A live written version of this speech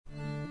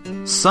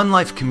Sun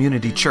Life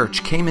Community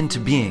Church came into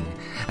being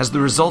as the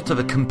result of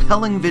a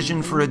compelling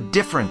vision for a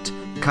different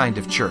kind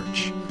of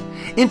church,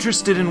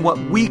 interested in what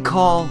we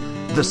call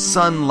the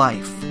Sun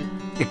Life,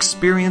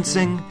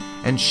 experiencing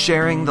and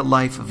sharing the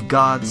life of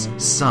God's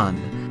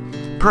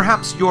Son.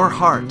 Perhaps your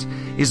heart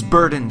is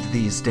burdened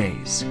these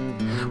days.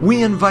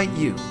 We invite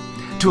you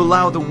to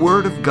allow the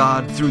Word of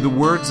God through the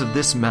words of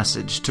this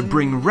message to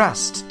bring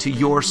rest to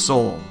your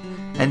soul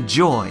and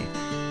joy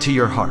to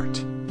your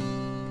heart.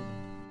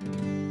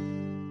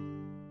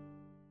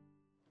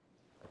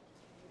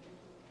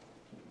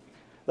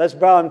 Let's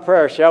bow in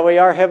prayer, shall we?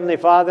 Our Heavenly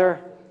Father,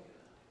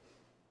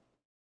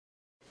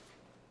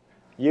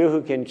 you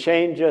who can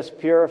change us,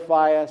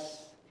 purify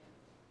us,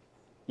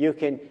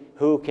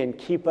 who can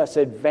keep us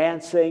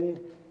advancing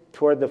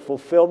toward the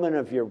fulfillment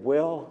of your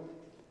will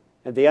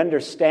and the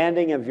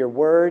understanding of your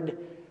word.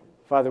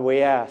 Father,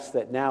 we ask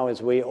that now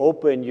as we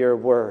open your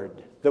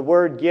word, the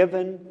word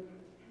given,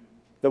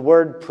 the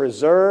word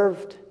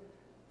preserved,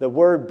 the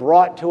word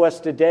brought to us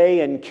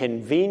today in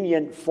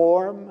convenient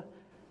form,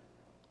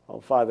 oh,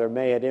 Father,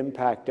 may it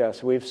impact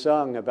us. We've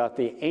sung about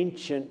the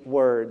ancient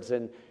words,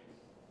 and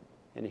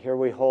here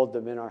we hold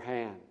them in our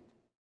hand.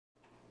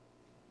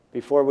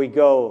 Before we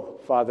go,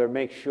 Father,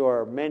 make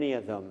sure many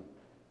of them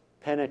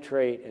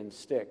penetrate and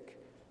stick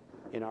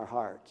in our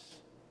hearts.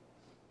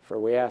 For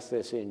we ask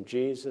this in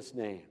Jesus'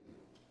 name.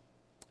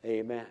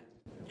 Amen.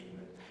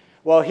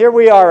 Well, here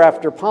we are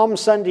after Palm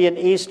Sunday and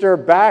Easter,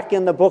 back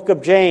in the book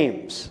of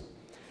James.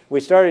 We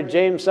started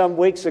James some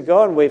weeks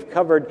ago, and we've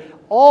covered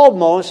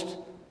almost,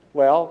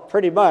 well,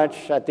 pretty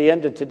much at the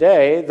end of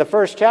today, the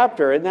first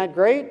chapter. Isn't that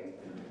great?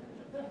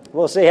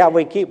 We'll see how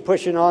we keep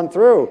pushing on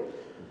through.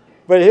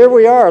 But here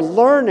we are,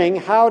 learning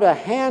how to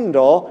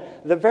handle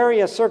the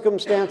various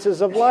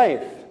circumstances of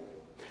life.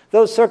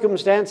 Those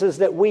circumstances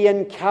that we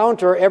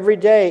encounter every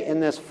day in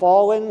this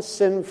fallen,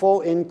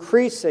 sinful,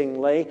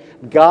 increasingly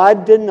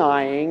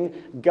God-denying,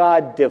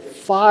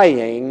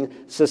 God-defying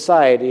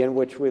society in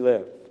which we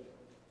live.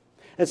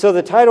 And so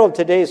the title of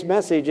today's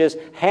message is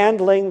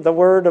Handling the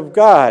Word of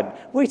God.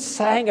 We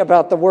sang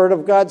about the Word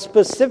of God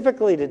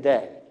specifically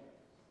today.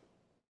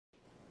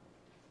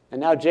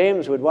 And now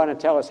James would want to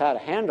tell us how to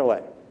handle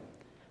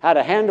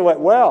it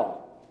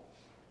well.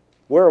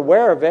 We're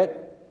aware of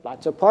it,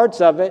 lots of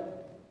parts of it.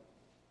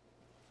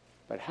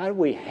 But how do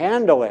we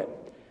handle it,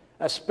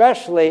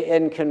 especially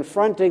in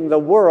confronting the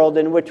world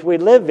in which we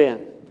live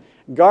in,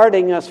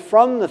 guarding us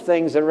from the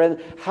things that are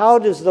in? How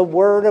does the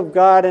Word of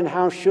God and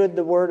how should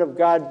the Word of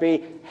God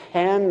be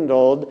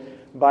handled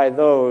by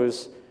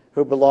those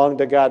who belong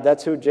to God?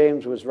 That's who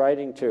James was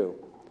writing to.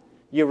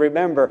 You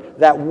remember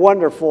that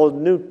wonderful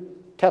New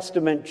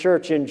Testament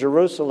church in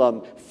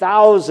Jerusalem,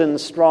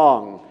 thousands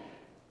strong,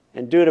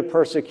 and due to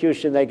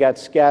persecution they got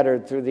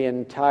scattered through the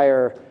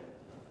entire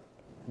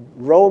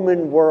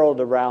Roman world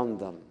around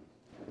them.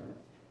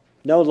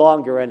 No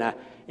longer in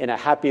a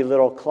happy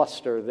little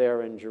cluster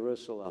there in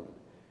Jerusalem.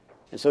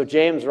 And so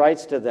James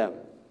writes to them.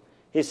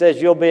 He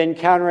says, you'll be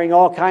encountering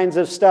all kinds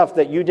of stuff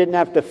that you didn't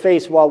have to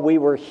face while we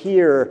were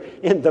here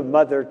in the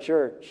mother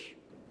church.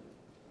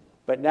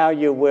 But now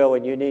you will,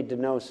 and you need to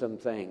know some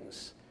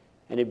things.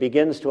 And he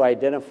begins to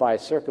identify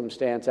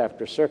circumstance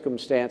after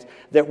circumstance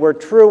that were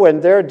true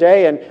in their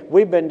day, and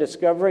we've been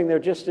discovering they're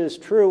just as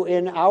true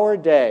in our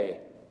day.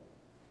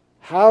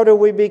 How do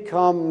we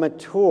become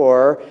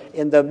mature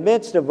in the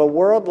midst of a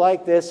world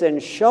like this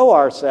and show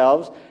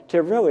ourselves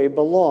to really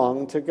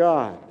belong to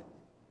God?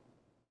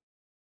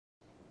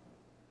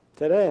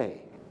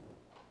 Today,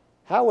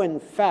 how in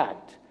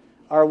fact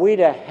are we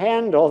to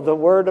handle the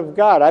Word of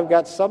God? I've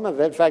got some of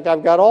it. In fact,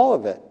 I've got all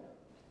of it.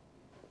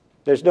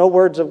 There's no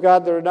words of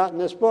God that are not in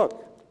this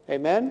book.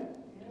 Amen?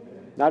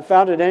 Not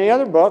found in any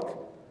other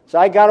book. So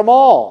I got them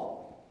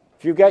all.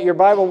 If you've got your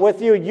Bible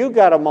with you, you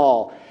got them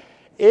all.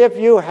 If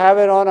you have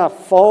it on a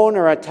phone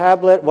or a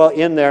tablet, well,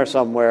 in there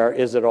somewhere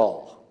is it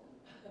all.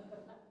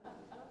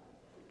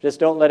 Just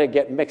don't let it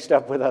get mixed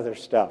up with other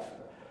stuff.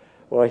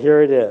 Well,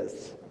 here it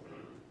is.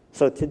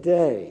 So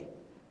today,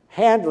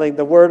 handling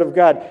the Word of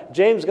God,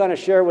 James is going to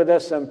share with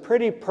us some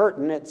pretty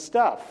pertinent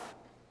stuff.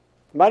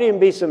 Might even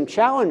be some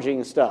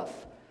challenging stuff.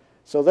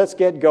 So let's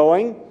get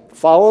going.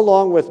 Follow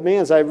along with me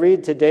as I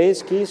read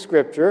today's key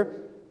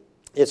scripture.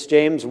 It's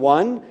James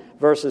 1,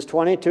 verses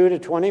 22 to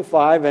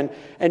 25,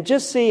 and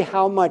just see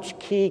how much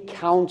key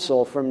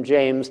counsel from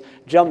James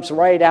jumps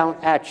right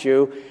out at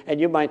you,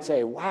 and you might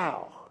say,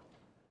 wow,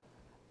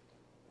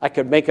 I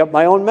could make up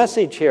my own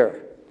message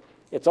here.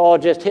 It's all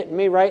just hitting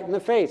me right in the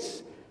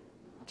face.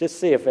 Just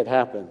see if it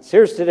happens.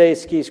 Here's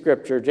today's key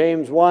scripture,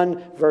 James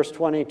 1, verse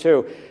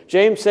 22.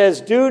 James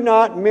says, do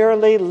not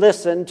merely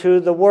listen to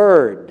the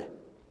word.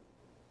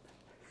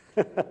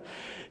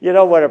 You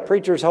know what a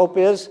preacher's hope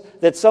is?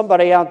 That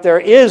somebody out there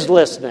is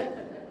listening.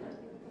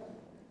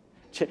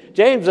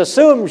 James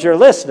assumes you're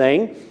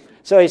listening,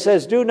 so he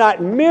says, do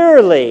not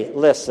merely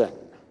listen.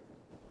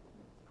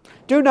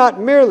 Do not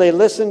merely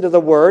listen to the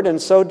word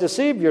and so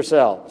deceive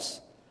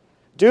yourselves.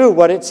 Do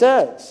what it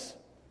says.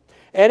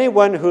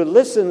 Anyone who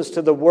listens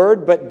to the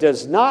word but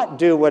does not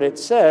do what it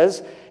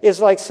says is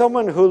like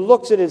someone who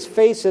looks at his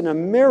face in a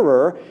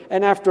mirror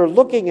and after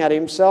looking at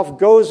himself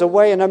goes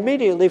away and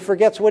immediately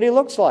forgets what he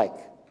looks like.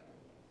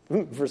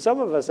 For some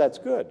of us, that's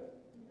good.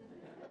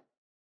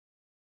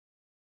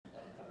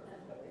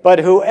 But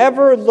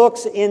whoever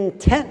looks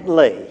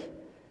intently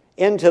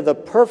into the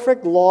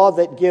perfect law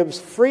that gives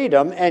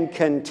freedom and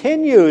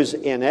continues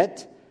in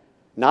it,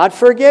 not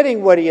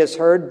forgetting what he has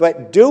heard,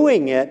 but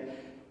doing it,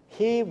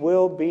 he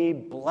will be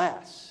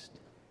blessed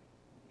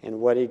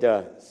in what he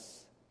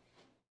does.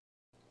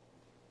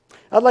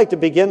 I'd like to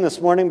begin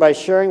this morning by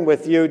sharing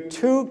with you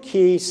two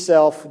key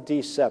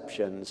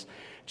self-deceptions.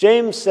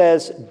 James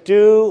says,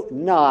 do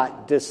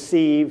not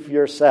deceive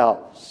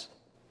yourselves.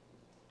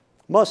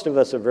 Most of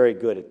us are very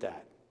good at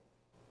that.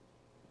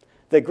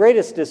 The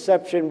greatest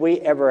deception we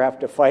ever have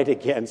to fight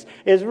against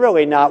is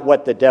really not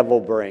what the devil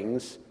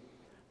brings,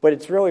 but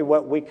it's really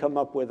what we come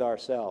up with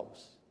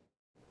ourselves.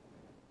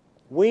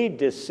 We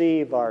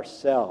deceive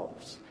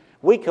ourselves.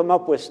 We come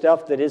up with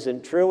stuff that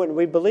isn't true and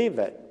we believe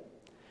it.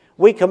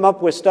 We come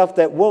up with stuff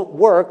that won't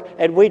work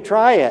and we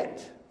try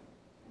it.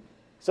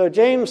 So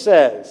James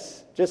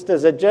says, just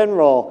as a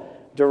general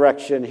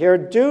direction here,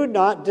 do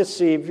not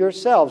deceive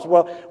yourselves.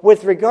 Well,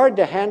 with regard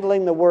to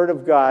handling the Word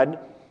of God,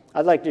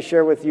 I'd like to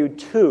share with you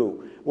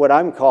two, what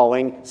I'm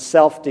calling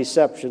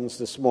self-deceptions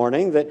this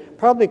morning that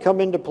probably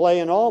come into play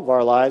in all of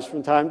our lives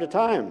from time to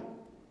time.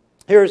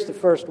 Here's the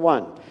first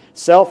one.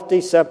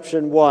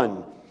 Self-deception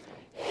 1.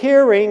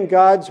 Hearing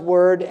God's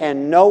word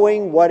and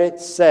knowing what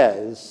it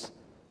says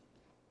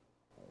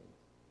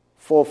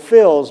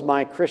fulfills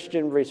my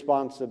Christian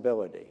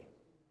responsibility.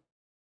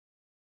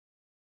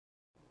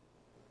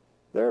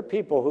 There are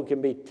people who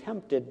can be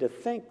tempted to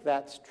think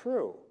that's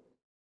true.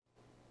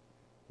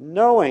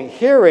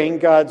 Hearing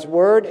God's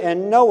word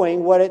and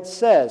knowing what it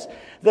says.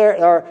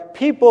 There are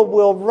people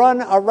will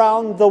run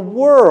around the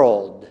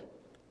world,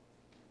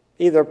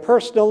 either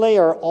personally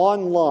or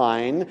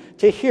online,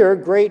 to hear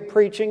great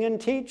preaching and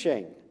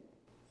teaching.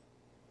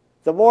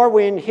 The more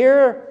we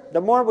hear,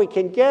 the more we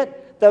can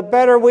get, the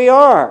better we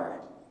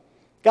are.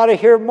 Got to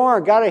hear more,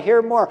 got to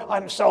hear more.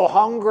 I'm so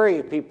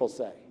hungry, people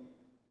say.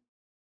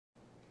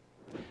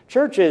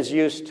 Churches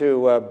used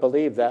to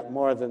believe that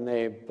more than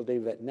they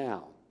believe it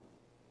now.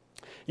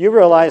 You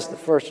realize the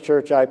first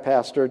church I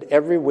pastored,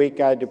 every week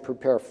I had to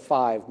prepare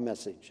 5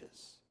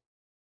 messages.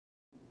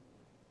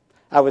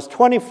 I was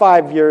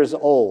 25 years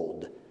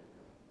old.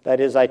 That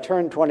is, I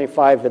turned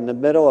 25 in the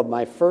middle of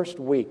my first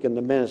week in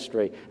the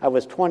ministry. I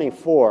was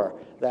 24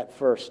 that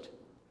first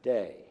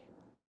day.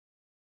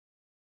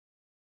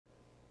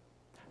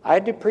 I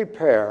had to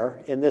prepare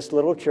in this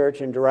little church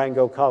in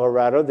Durango,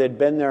 Colorado. They'd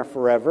been there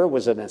forever. It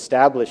was an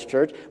established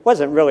church. It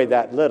wasn't really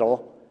that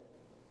little.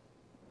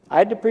 I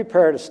had to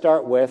prepare to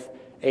start with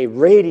a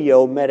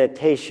radio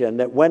meditation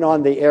that went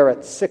on the air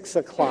at 6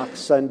 o'clock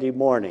Sunday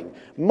morning.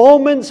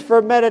 Moments for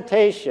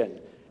meditation.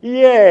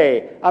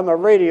 Yay, I'm a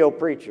radio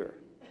preacher.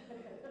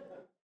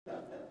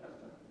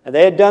 And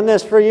they had done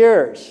this for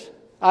years.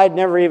 I'd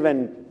never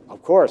even,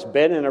 of course,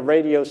 been in a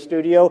radio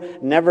studio,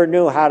 never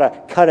knew how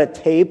to cut a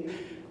tape.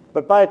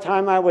 But by the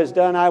time I was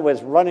done, I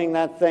was running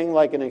that thing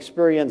like an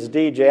experienced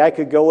DJ. I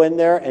could go in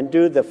there and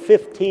do the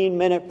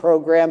 15-minute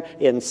program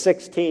in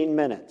 16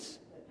 minutes.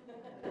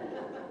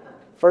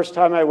 First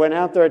time I went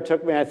out there, it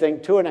took me, I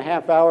think,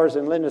 2.5 hours,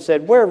 and Linda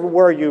said, "Where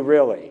were you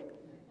really?"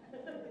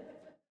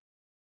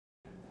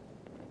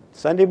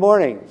 Sunday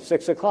morning,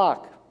 6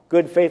 o'clock.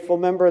 Good, faithful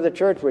member of the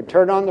church would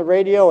turn on the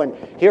radio and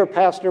hear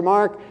Pastor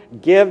Mark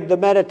give the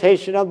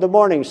meditation of the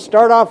morning.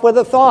 Start off with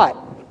a thought,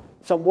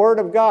 some word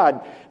of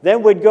God.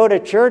 Then we'd go to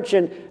church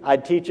and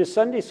I'd teach a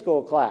Sunday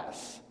school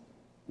class.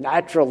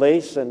 Naturally,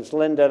 since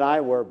Linda and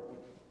I were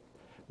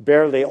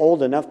barely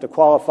old enough to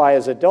qualify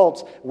as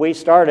adults, we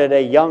started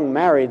a young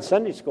married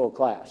Sunday school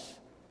class.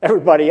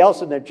 Everybody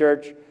else in the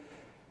church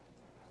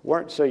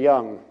weren't so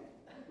young,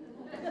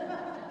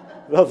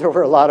 though there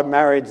were a lot of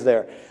marrieds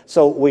there.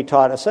 So we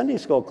taught a Sunday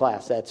school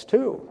class, that's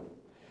 2.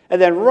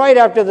 And then right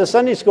after the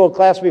Sunday school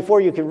class, before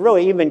you could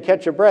really even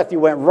catch your breath, you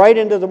went right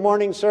into the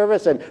morning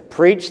service and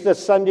preached the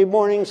Sunday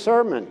morning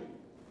sermon.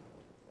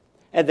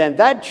 And then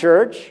that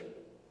church,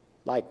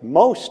 like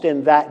most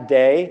in that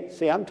day,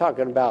 see, I'm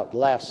talking about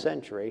last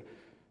century,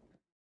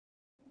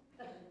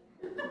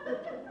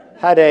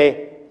 had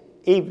a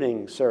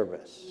evening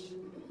service.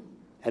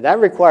 And that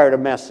required a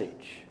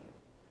message.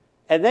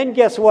 And then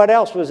guess what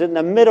else was in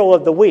the middle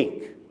of the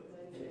week?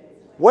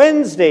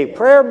 Wednesday,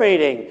 prayer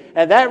meeting,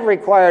 and that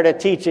required a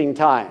teaching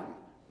time.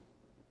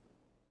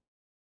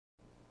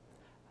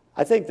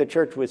 I think the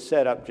church was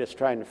set up just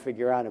trying to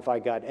figure out if I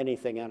got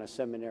anything out of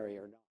seminary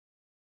or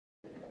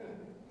not.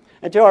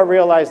 Until I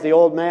realized the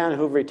old man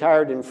who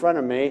retired in front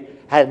of me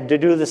had to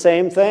do the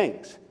same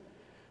things.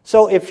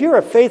 So if you're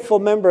a faithful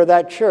member of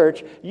that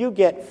church, you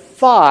get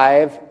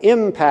 5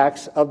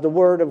 impacts of the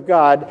Word of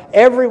God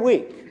every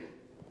week.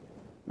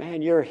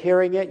 Man, you're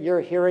hearing it,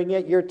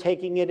 you're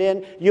taking it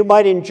in. You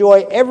might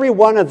enjoy every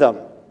one of them.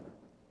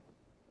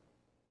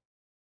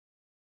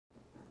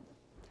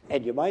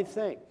 And you might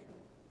think,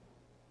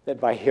 that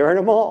by hearing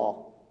them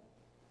all,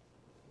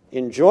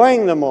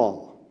 enjoying them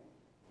all,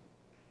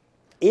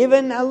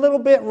 even a little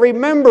bit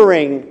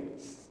remembering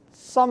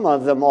some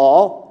of them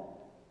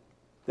all,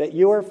 that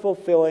you are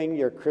fulfilling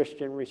your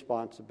Christian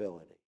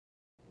responsibility.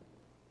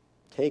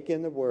 Take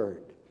in the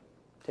Word.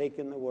 Take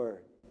in the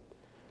Word.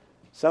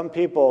 Some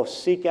people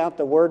seek out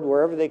the Word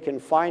wherever they can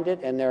find it,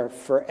 and they're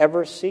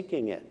forever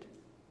seeking it.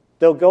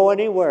 They'll go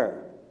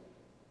anywhere.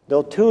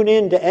 They'll tune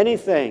in to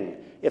anything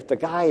if the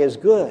guy is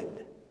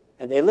good.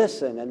 And they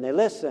listen and they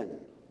listen.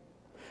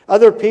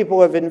 Other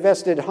people have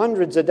invested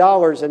hundreds of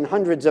dollars and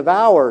hundreds of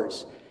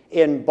hours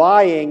in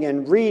buying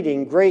and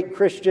reading great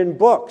Christian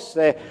books.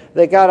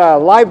 They got a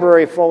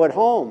library full at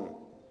home.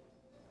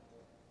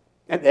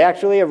 And they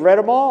actually have read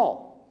them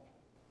all.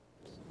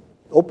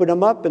 Open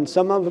them up, and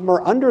some of them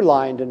are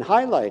underlined and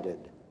highlighted.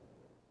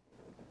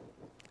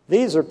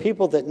 These are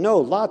people that know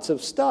lots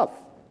of stuff.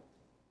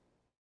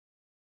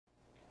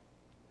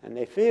 And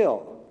they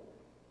feel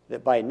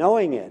that by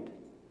knowing it,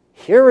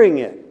 hearing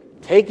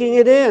it, taking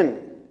it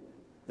in,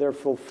 they're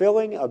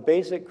fulfilling a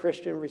basic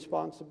Christian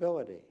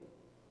responsibility.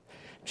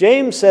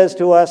 James says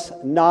to us,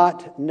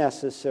 not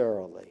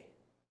necessarily.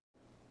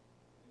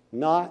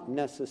 Not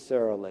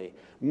necessarily.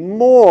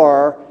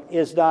 More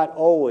is not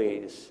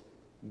always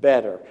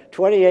better.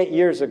 28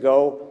 years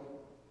ago,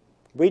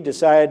 we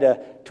decided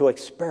to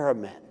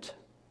experiment.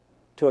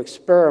 To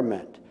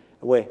experiment.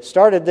 We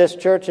started this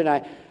church, and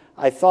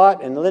I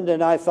thought, and Linda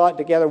and I thought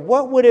together,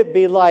 what would it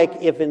be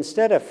like if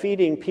instead of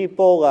feeding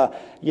people,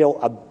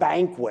 a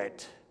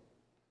banquet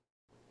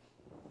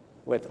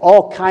with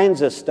all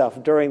kinds of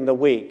stuff during the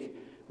week,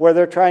 where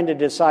they're trying to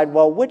decide,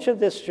 well, which of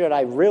this should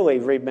I really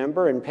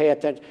remember and pay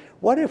attention?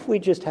 What if we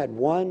just had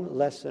one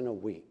lesson a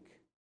week?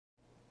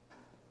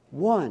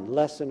 One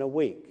lesson a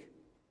week.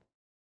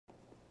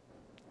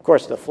 Of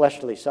course, the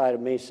fleshly side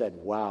of me said,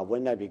 wow,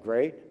 wouldn't that be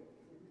great?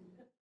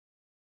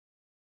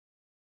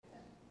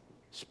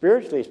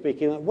 Spiritually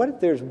speaking, what if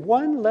there's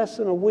one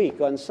lesson a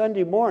week on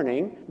Sunday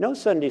morning, no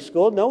Sunday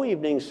school, no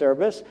evening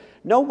service,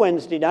 no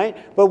Wednesday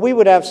night, but we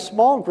would have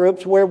small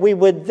groups where we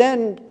would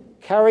then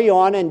carry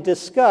on and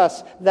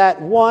discuss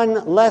that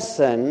one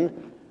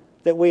lesson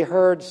that we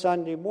heard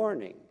Sunday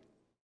morning.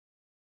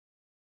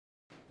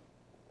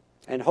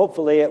 And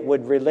hopefully it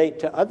would relate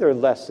to other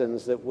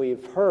lessons that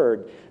we've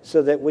heard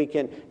so that we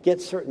can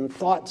get certain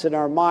thoughts in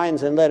our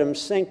minds and let them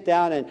sink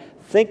down and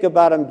think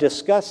about them,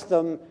 discuss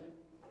them.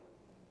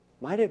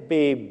 Might it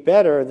be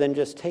better than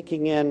just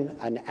taking in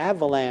an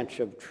avalanche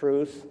of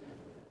truth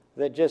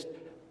that just,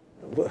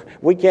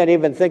 we can't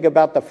even think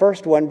about the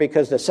first one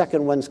because the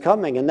second one's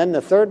coming, and then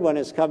the third one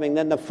is coming,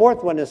 then the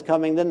fourth one is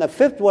coming, then the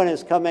fifth one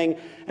is coming,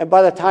 and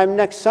by the time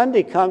next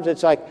Sunday comes,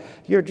 it's like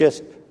you're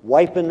just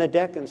wiping the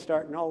deck and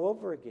starting all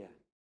over again.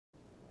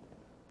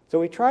 So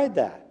we tried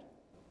that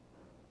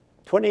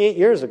 28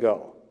 years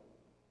ago.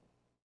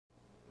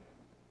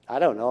 I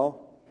don't know.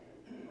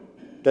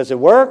 Does it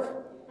work?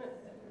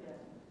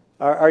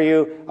 Are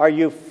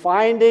you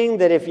finding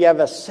that if you have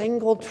a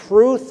single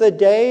truth a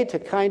day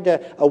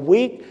a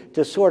week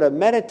to sort of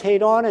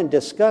meditate on and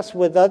discuss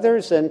with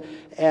others, and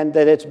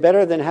that it's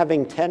better than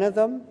having 10 of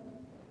them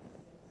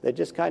that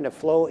just kind of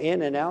flow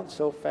in and out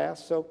so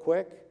fast, so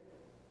quick?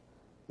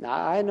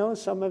 Now, I know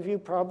some of you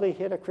probably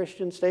hit a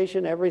Christian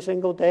station every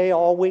single day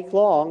all week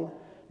long.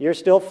 You're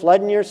still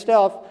flooding your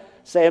stuff,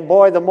 saying,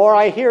 boy, the more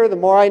I hear, the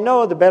more I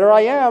know, the better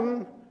I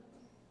am.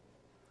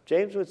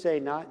 James would say,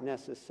 not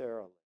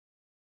necessarily.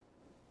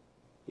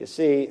 You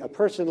see, a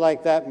person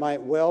like that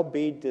might well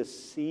be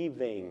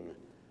deceiving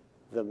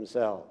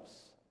themselves.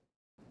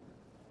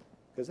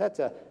 Because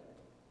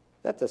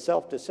that's a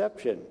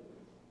self-deception.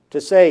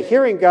 To say,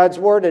 hearing God's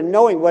word and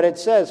knowing what it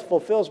says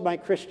fulfills my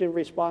Christian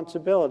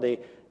responsibility.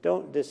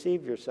 Don't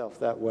deceive yourself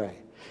that way.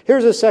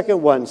 Here's a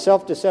second one,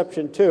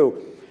 self-deception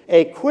 2.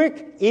 A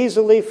quick,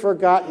 easily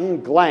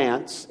forgotten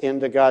glance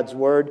into God's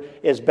word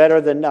is better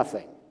than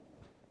nothing.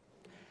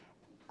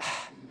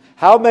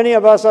 How many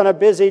of us on a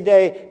busy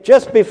day,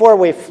 just before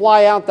we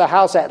fly out the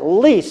house, at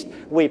least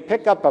we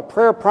pick up a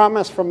prayer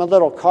promise from a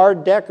little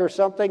card deck or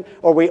something,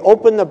 or we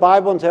open the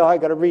Bible and say, I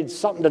got to read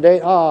something today.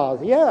 Oh,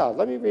 yeah,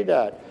 let me read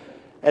that.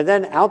 And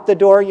then out the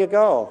door you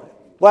go.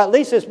 Well, at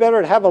least it's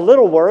better to have a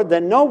little word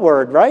than no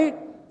word, right?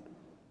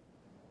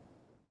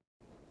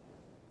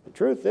 The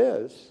truth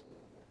is,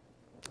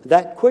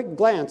 that quick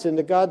glance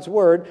into God's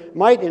word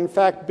might in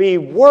fact be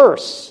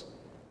worse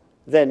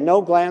than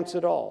no glance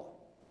at all.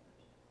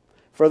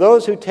 For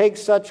those who take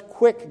such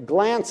quick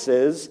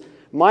glances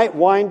might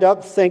wind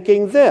up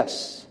thinking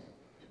this.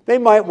 They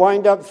might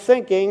wind up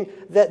thinking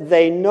that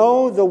they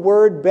know the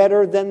word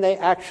better than they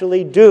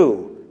actually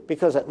do,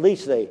 because at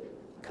least they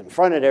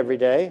confront it every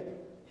day.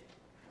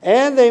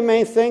 And they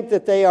may think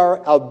that they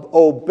are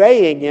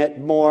obeying it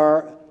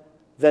more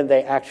than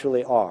they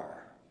actually are.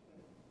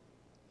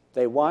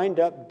 They wind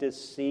up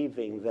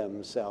deceiving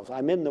themselves.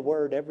 I'm in the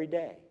Word every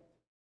day.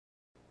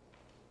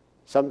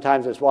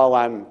 Sometimes it's while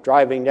I'm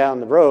driving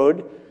down the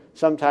road.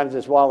 Sometimes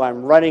it's while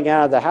I'm running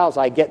out of the house.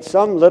 I get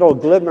some little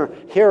glimmer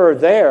here or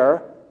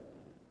there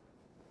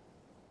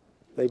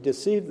They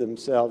deceive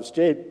themselves.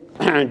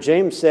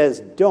 James says,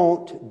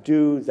 don't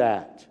do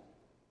that.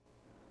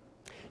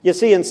 You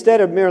see,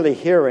 instead of merely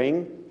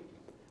hearing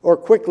or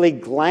quickly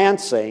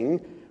glancing,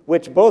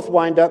 which both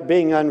wind up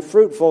being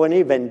unfruitful and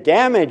even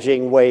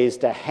damaging ways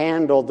to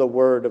handle the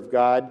Word of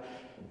God,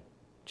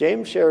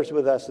 James shares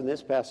with us in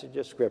this passage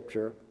of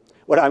Scripture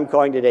what I'm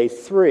calling today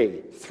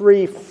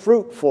three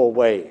fruitful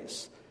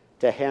ways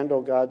to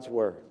handle God's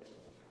Word.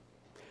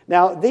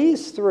 Now,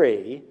 these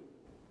three,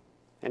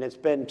 and it's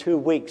been 2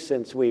 weeks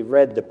since we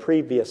read the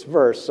previous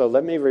verse, so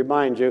let me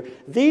remind you,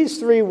 these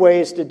three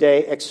ways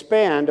today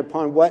expand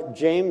upon what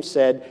James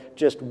said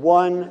just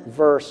one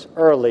verse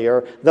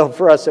earlier, though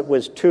for us it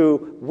was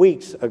 2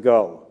 weeks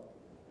ago,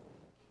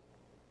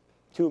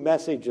 2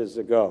 messages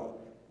ago.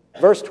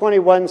 Verse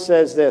 21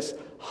 says this,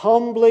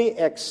 humbly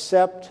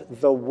accept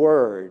the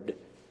word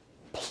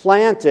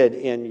planted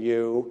in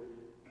you,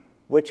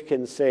 which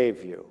can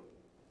save you.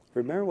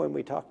 Remember when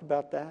we talked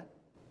about that?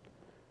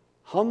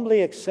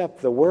 Humbly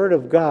accept the Word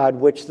of God,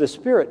 which the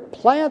Spirit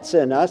plants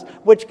in us,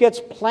 which gets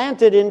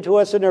planted into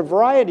us in a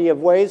variety of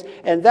ways,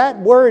 and that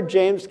Word,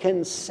 James,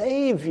 can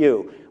save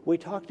you. We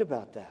talked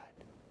about that.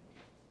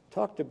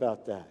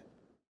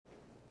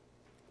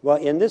 Well,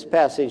 in this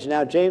passage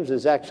now, James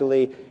is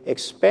actually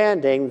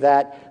expanding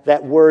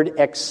that word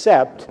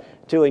accept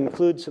to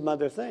include some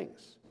other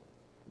things.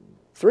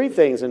 3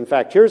 things, in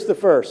fact. Here's the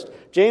first.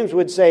 James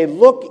would say,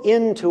 look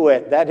into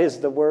it, that is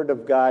the Word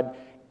of God,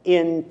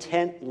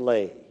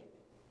 intently.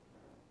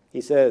 He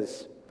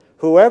says,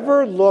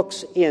 whoever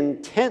looks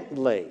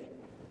intently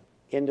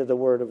into the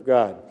Word of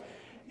God.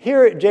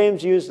 Here,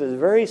 James used the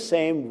very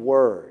same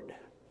word,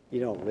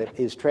 that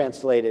is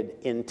translated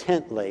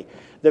intently.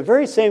 The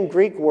very same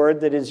Greek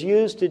word that is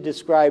used to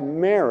describe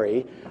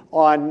Mary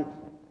on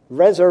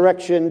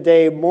Resurrection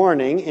Day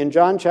morning in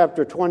John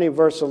chapter 20,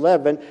 verse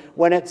 11,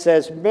 when it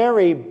says,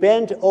 Mary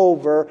bent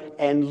over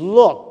and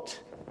looked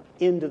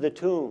into the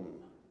tomb.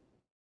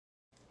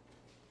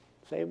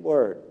 Same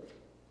word.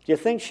 Do you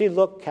think she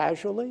looked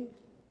casually?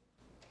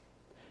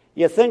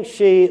 You think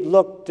she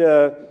looked,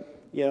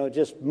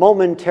 just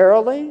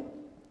momentarily?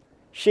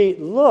 She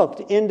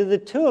looked into the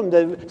tomb.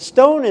 The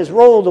stone is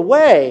rolled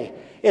away.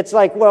 It's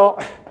like,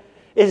 well,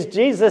 is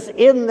Jesus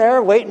in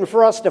there waiting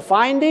for us to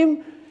find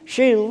him?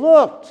 She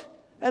looked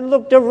and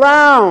looked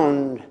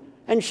around,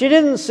 and she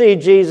didn't see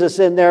Jesus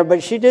in there,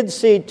 but she did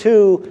see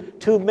two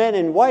men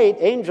in white,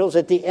 angels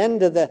at the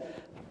end of the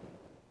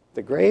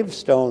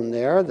gravestone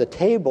there, the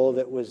table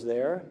that was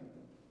there.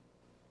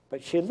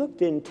 But she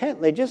looked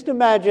intently. Just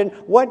imagine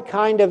what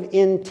kind of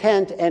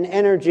intent and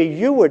energy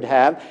you would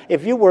have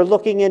if you were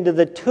looking into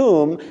the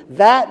tomb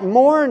that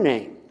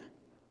morning.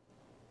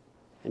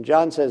 And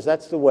John says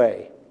that's the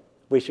way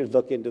we should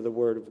look into the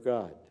Word of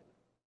God.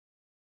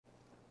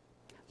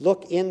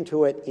 Look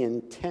into it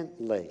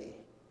intently.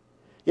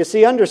 You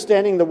see,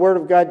 understanding the Word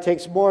of God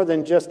takes more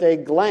than just a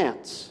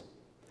glance.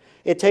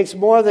 It takes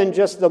more than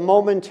just the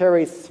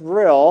momentary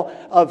thrill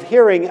of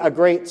hearing a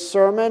great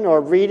sermon or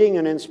reading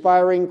an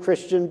inspiring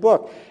Christian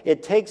book.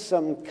 It takes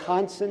some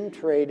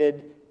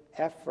concentrated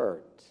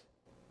effort.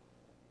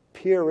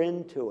 Peer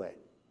into it.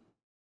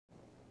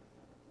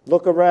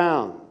 Look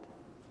around.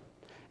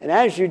 And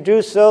as you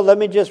do so, let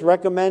me just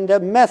recommend a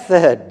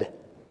method.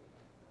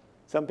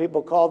 Some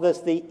people call this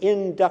the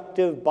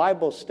inductive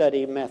Bible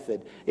study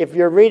method. If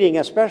you're reading,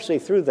 especially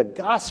through the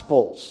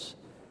Gospels,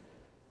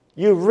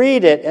 you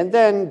read it and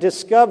then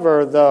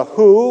discover the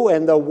who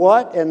and the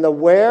what and the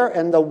where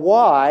and the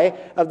why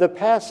of the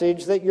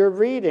passage that you're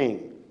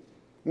reading.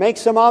 Make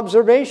some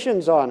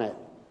observations on it.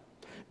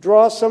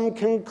 Draw some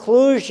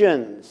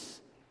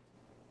conclusions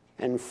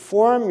and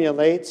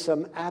formulate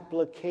some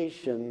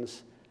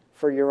applications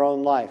for your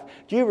own life.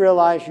 Do you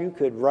realize you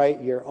could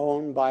write your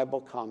own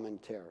Bible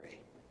commentary?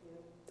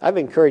 I've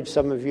encouraged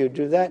some of you to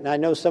do that, and I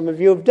know some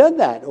of you have done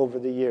that over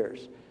the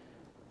years.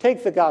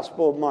 Take the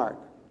Gospel of Mark.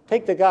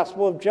 Take the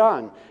Gospel of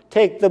John.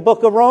 Take the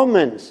book of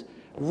Romans.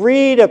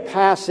 Read a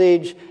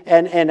passage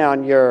and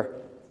on your,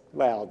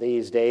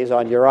 these days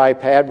on your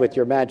iPad with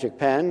your magic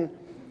pen,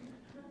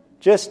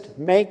 just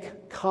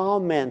make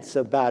comments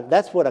about it.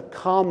 That's what a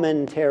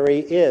commentary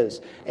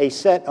is, a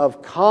set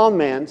of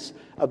comments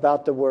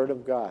about the Word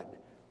of God.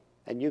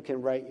 And you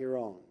can write your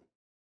own.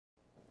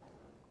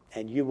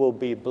 And you will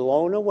be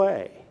blown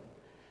away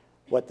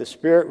what the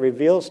Spirit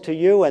reveals to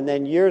you, and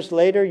then years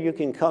later you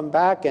can come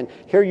back and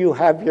here you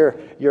have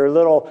your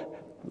little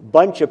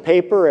bunch of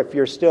paper if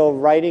you're still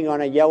writing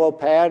on a yellow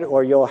pad,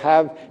 or you'll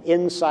have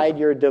inside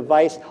your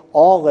device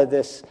all of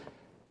these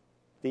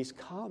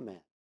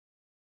comments.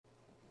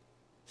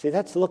 See,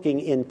 that's looking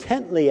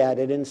intently at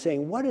it and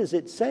saying, what is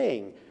it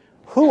saying?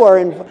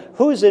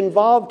 Who's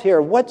involved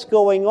here? What's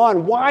going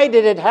on? Why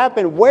did it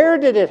happen? Where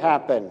did it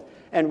happen?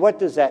 And what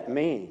does that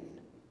mean?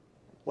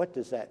 What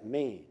does that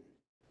mean?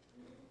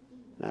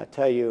 And I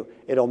tell you,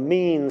 it'll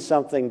mean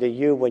something to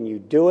you when you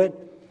do it.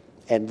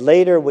 And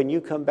later, when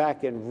you come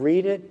back and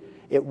read it,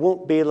 it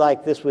won't be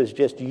like this was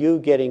just you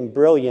getting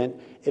brilliant.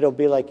 It'll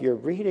be like you're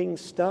reading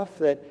stuff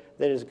that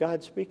is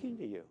God speaking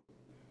to you.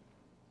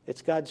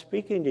 It's God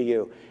speaking to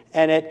you.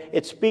 And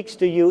it speaks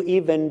to you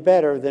even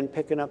better than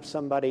picking up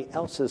somebody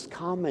else's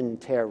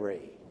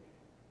commentary.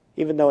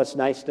 Even though it's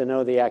nice to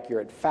know the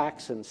accurate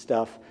facts and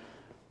stuff,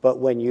 but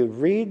when you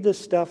read the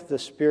stuff the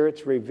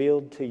Spirit's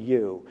revealed to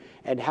you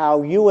and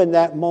how you in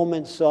that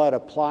moment saw it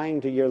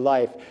applying to your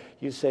life,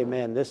 you say,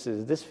 man,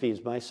 this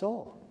feeds my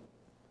soul.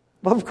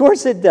 Well, of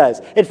course it does.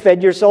 It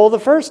fed your soul the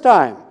first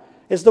time.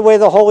 It's the way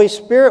the Holy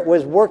Spirit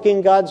was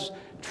working God's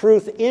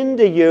truth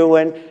into you,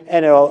 and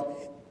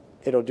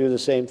it'll do the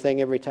same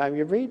thing every time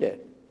you read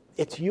it.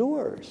 It's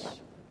yours.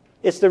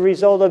 It's the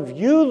result of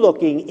you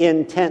looking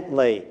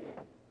intently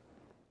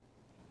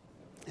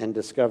and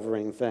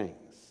discovering things.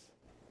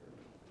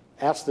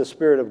 Ask the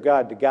Spirit of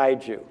God to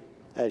guide you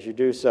as you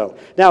do so.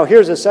 Now,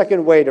 here's a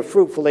second way to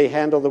fruitfully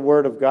handle the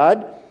Word of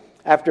God.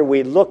 After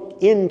we look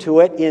into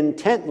it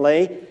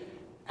intently,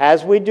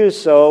 as we do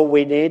so,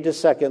 we need to,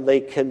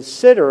 secondly,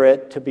 consider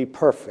it to be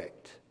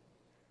perfect.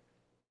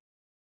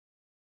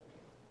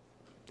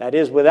 That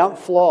is, without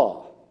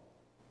flaw.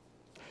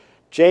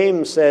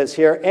 James says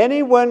here,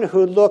 anyone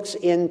who looks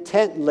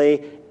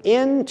intently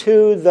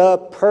into the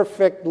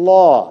perfect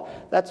law.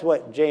 That's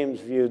what James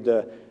viewed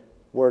the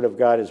Word of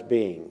God as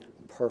being,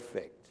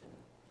 perfect.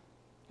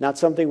 Not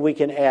something we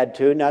can add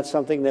to, not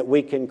something that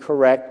we can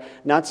correct,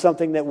 not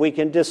something that we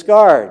can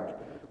discard,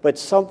 but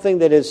something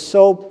that is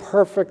so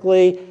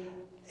perfectly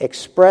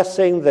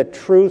expressing the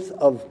truth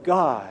of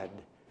God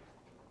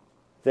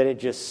that it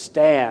just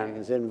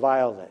stands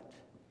inviolate.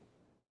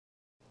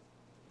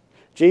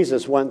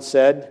 Jesus once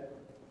said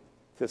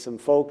to some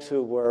folks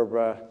who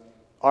were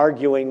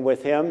arguing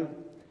with him,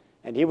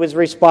 and he was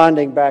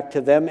responding back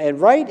to them,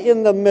 and right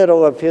in the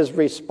middle of his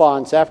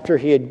response, after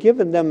he had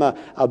given them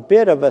a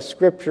bit of a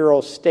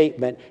scriptural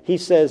statement, he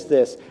says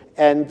this,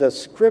 and the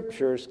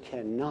scriptures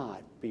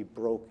cannot be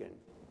broken.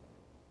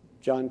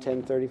 John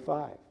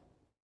 10:35.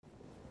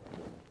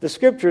 The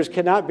scriptures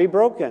cannot be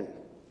broken.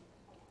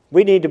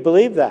 We need to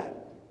believe that.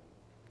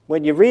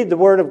 When you read the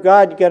Word of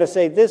God, you've got to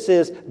say, this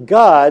is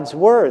God's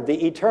Word,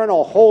 the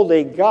eternal,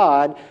 holy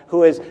God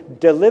who has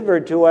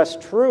delivered to us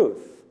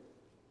truth.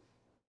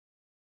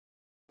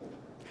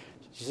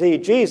 See,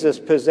 Jesus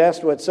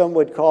possessed what some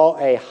would call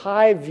a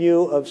high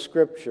view of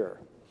Scripture.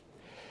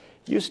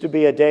 Used to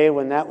be a day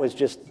when that was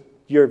just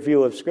your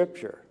view of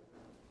Scripture.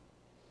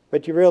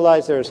 But you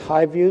realize there's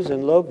high views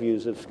and low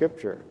views of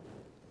Scripture.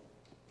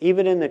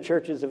 Even in the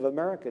churches of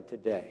America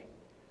today.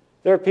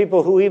 There are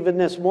people who even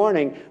this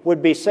morning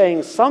would be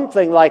saying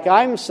something like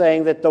I'm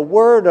saying, that the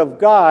Word of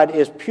God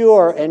is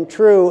pure and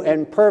true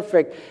and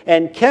perfect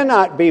and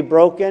cannot be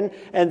broken.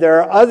 And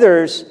there are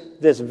others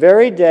this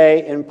very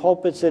day in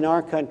pulpits in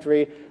our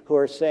country who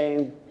are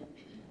saying,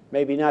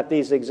 maybe not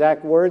these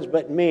exact words,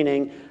 but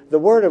meaning, the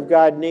Word of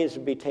God needs to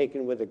be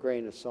taken with a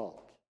grain of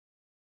salt.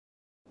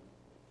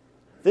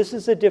 This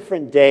is a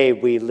different day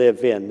we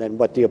live in than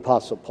what the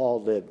Apostle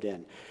Paul lived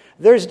in.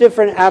 There's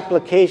different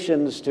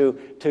applications to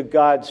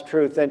God's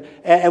truth.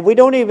 And we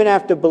don't even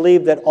have to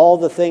believe that all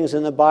the things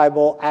in the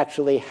Bible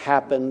actually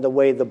happen the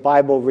way the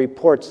Bible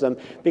reports them,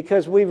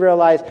 because we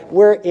realize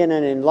we're in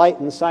an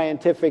enlightened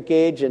scientific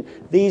age, and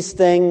these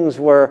things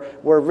were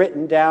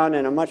written down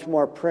in a much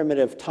more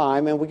primitive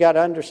time, and we got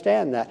to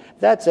understand that.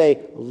 That's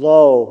a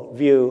low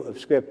view of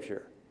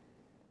Scripture.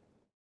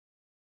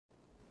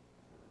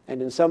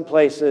 And in some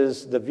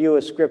places, the view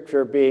of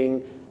Scripture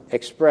being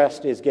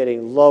expressed is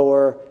getting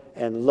lower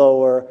and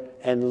lower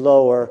and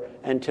lower,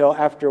 until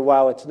after a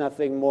while it's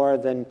nothing more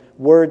than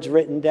words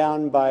written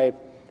down by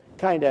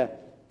kind of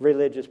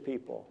religious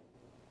people.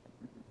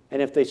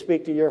 And if they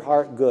speak to your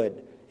heart,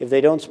 good. If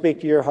they don't speak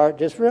to your heart,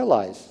 just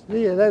realize,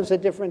 that was a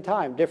different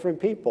time,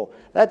 different people.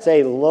 That's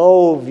a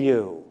low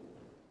view.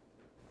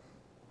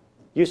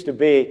 Used to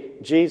be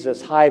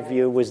Jesus' high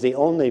view was the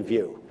only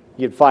view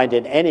you'd find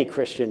in any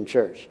Christian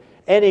church,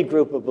 any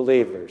group of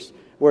believers,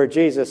 where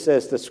Jesus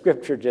says the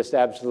Scripture just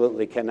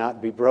absolutely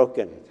cannot be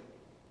broken.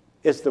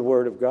 It's the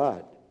Word of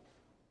God.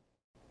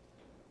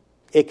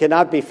 It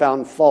cannot be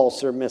found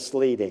false or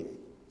misleading.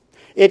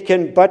 It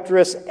can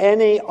buttress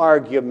any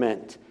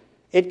argument.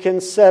 It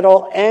can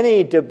settle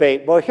any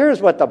debate. Well,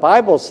 here's what the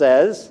Bible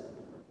says.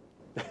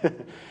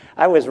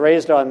 I was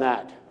raised on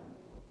that.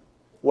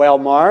 Well,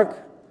 Mark,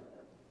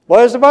 what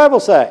does the Bible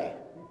say?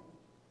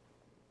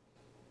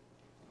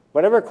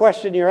 Whatever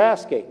question you're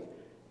asking,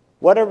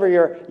 whatever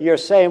you're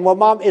saying, well,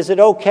 Mom, is it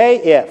okay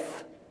if?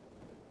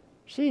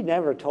 She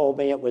never told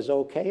me it was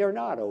okay or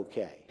not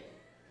okay.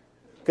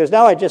 Because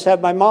now I just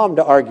have my mom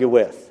to argue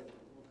with.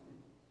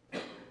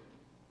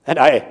 And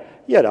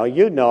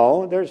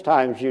there's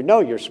times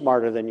you're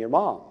smarter than your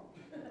mom.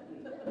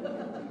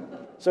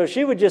 So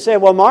she would just say,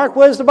 well, Mark,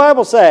 what does the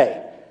Bible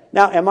say?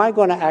 Now, am I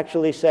going to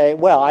actually say,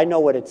 well, I know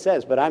what it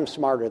says, but I'm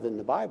smarter than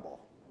the Bible?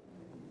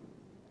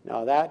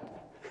 No,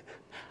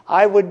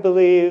 I would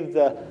believe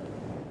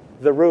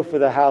the roof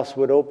of the house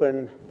would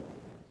open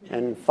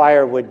and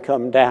fire would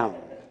come down.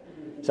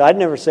 So I'd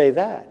never say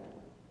that.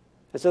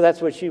 And so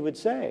that's what she would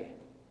say.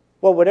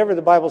 Well, whatever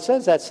the Bible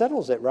says, that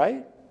settles it,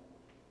 right?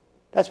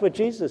 That's what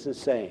Jesus is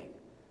saying.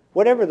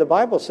 Whatever the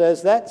Bible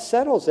says, that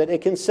settles it.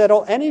 It can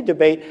settle any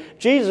debate.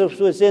 Jesus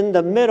was in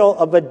the middle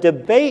of a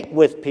debate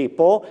with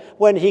people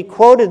when he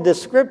quoted the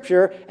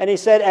Scripture, and he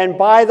said, and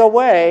by the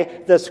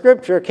way, the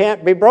Scripture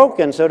can't be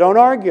broken, so don't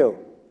argue.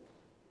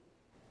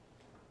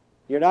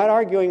 You're not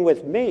arguing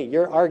with me.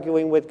 You're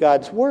arguing with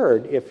God's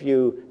Word if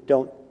you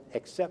don't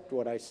accept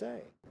what I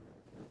say.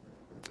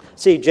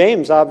 See,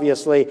 James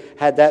obviously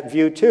had that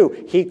view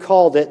too. He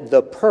called it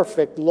the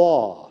perfect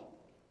law.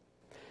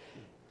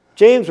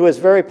 James was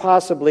very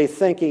possibly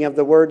thinking of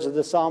the words of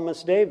the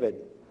psalmist David,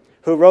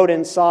 who wrote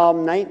in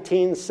Psalm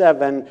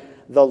 19:7,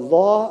 "The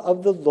law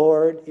of the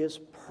Lord is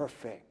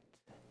perfect,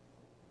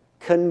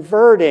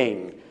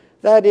 converting,"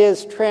 that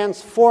is,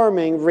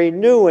 transforming,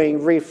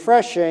 renewing,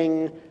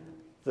 refreshing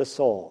the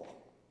soul.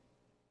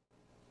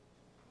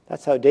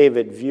 That's how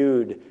David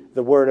viewed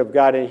the Word of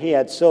God, and he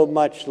had so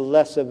much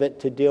less of it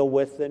to deal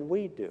with than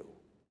we do.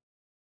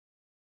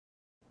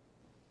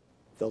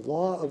 The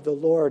law of the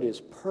Lord is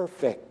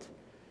perfect,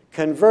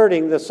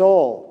 converting the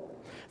soul.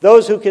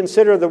 Those who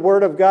consider the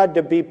Word of God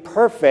to be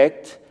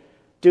perfect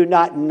do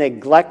not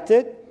neglect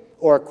it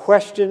or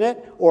question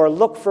it or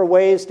look for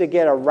ways to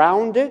get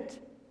around it.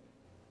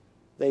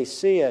 They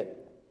see it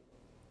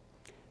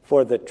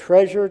for the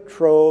treasure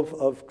trove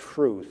of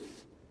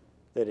truth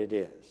that it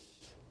is.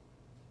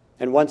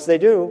 And once they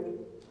do,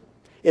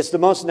 it's the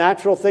most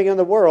natural thing in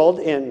the world,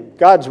 in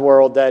God's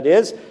world that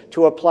is,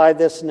 to apply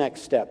this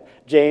next step.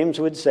 James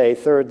would say,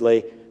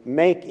 thirdly,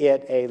 make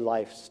it a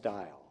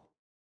lifestyle.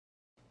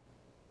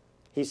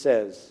 He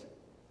says,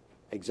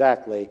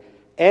 exactly,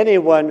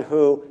 anyone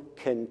who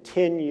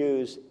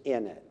continues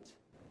in it.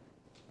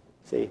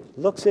 See,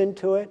 looks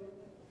into it,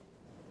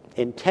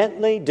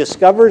 intently,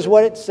 discovers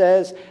what it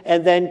says,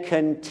 and then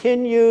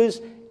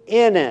continues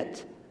in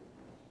it.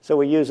 So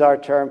we use our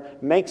term,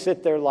 makes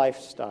it their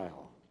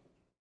lifestyle.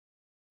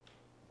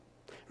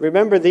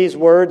 Remember these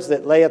words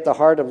that lay at the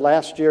heart of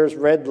last year's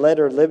Red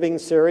Letter Living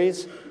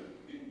series?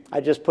 I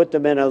just put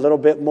them in a little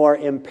bit more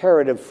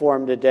imperative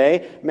form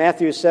today.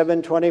 Matthew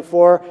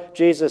 7:24,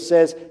 Jesus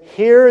says,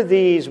 "Hear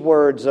these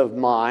words of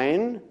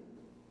mine."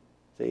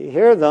 So you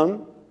hear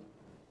them,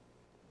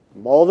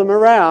 mull them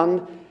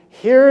around.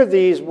 "Hear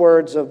these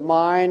words of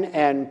mine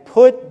and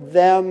put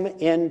them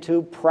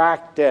into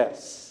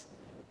practice."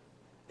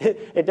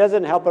 It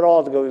doesn't help at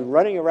all to go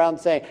running around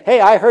saying,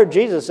 "Hey, I heard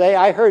Jesus say,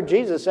 I heard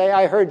Jesus say,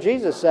 I heard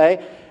Jesus say."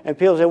 And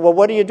people say, "Well,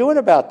 what are you doing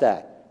about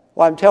that?"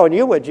 "Well, I'm telling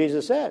you what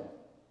Jesus said."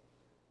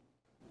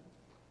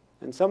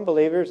 And some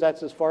believers,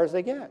 that's as far as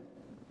they get.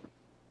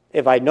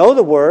 If I know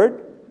the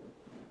Word,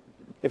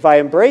 if I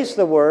embrace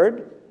the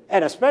Word,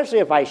 and especially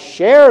if I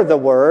share the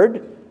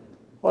Word,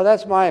 well,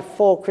 that's my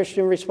full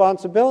Christian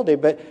responsibility.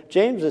 But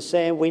James is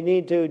saying we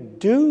need to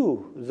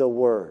do the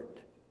Word.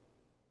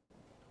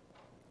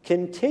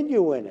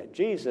 Continue in it.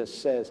 Jesus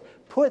says,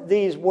 put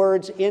these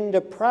words into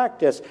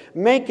practice.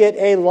 Make it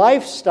a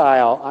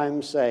lifestyle,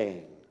 I'm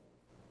saying.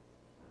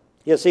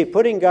 You see,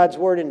 putting God's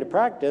Word into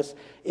practice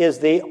is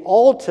the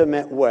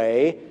ultimate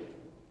way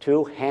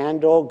to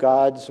handle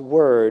God's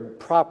Word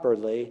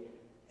properly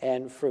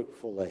and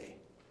fruitfully.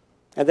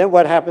 And then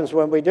what happens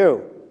when we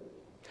do?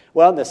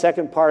 Well, in the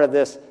second part of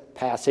this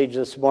passage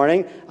this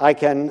morning, I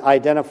can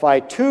identify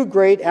two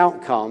great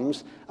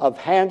outcomes of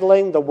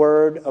handling the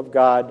Word of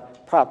God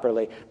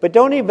properly. But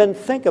don't even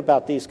think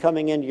about these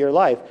coming into your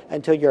life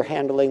until you're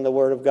handling the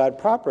Word of God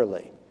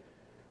properly.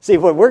 See,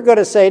 what we're going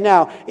to say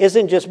now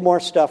isn't just more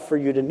stuff for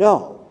you to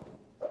know.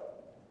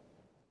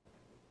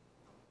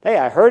 Hey,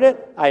 I heard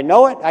it, I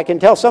know it, I can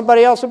tell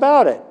somebody else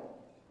about it.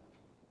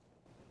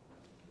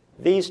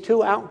 These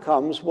two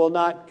outcomes will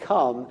not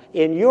come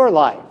in your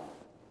life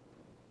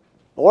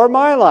or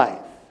my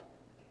life.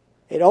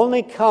 It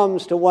only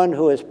comes to one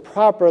who is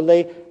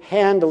properly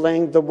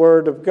handling the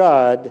Word of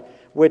God,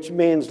 which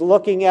means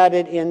looking at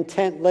it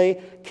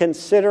intently,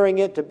 considering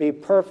it to be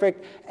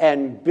perfect,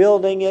 and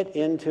building it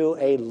into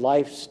a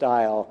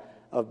lifestyle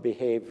of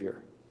behavior.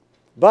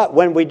 But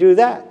when we do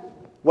that,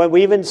 when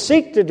we even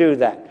seek to do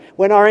that,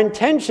 when our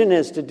intention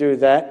is to do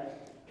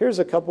that, here's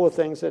a couple of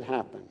things that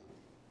happen.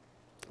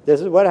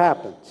 This is what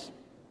happens.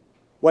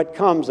 What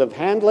comes of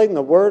handling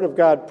the Word of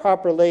God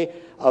properly,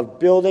 of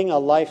building a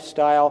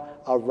lifestyle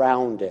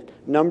around it.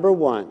 Number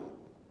one,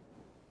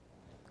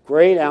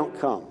 great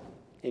outcome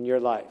in your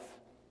life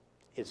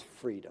is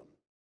freedom.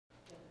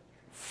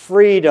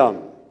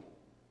 Freedom.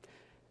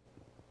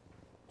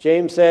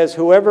 James says,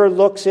 whoever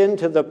looks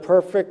into the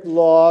perfect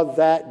law,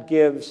 that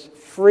gives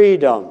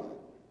freedom.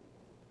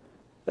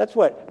 That's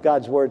what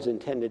God's Word's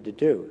intended to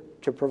do,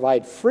 to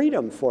provide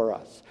freedom for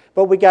us.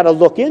 But we got to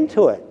look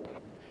into it.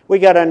 We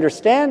got to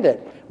understand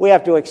it. We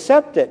have to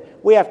accept it.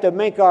 We have to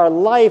make our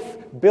life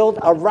built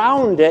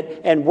around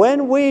it. And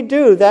when we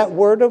do, that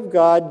Word of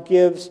God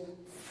gives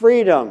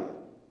freedom.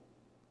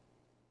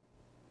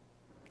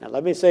 Now,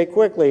 let me say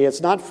quickly,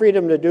 it's not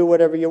freedom to do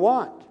whatever you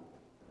want.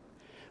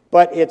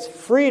 But it's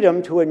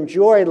freedom to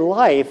enjoy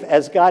life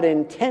as God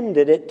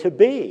intended it to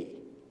be.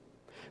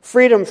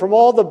 Freedom from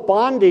all the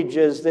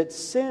bondages that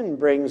sin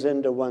brings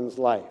into one's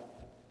life.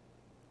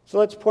 So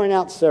let's point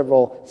out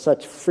several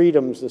such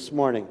freedoms this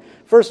morning.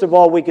 First of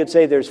all, we could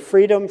say there's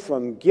freedom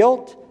from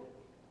guilt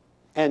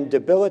and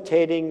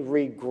debilitating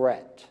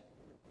regret.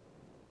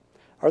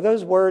 Are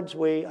those words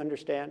we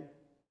understand?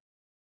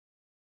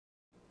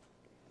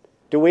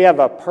 Do we have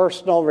a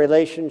personal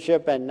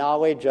relationship and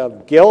knowledge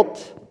of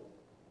guilt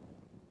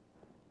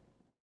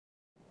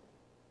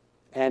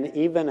and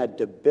even a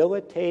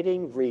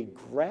debilitating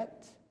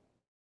regret?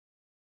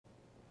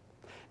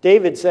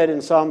 David said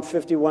in Psalm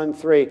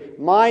 51:3,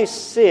 "My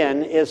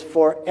sin is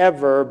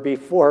forever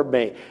before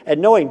me." And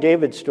knowing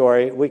David's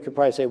story, we could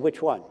probably say,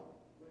 which one?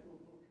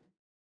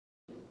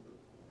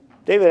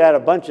 David had a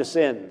bunch of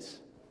sins,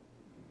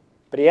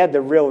 but he had the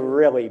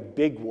really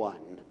big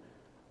one.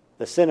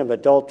 The sin of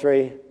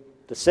adultery,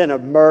 the sin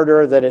of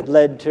murder that it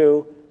led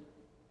to.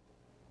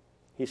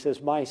 He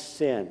says, "My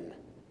sin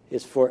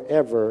is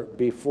forever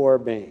before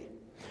me."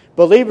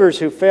 Believers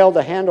who fail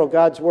to handle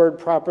God's word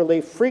properly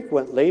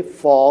frequently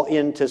fall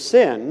into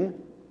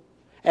sin.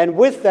 And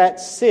with that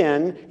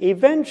sin,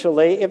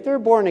 eventually, if they're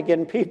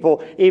born-again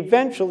people,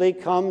 eventually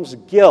comes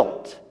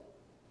guilt.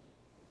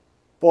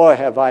 Boy,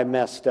 have I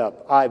messed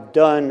up. I've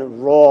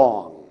done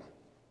wrong.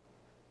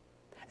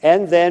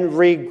 And then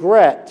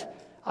regret.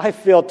 I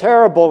feel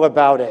terrible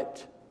about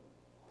it.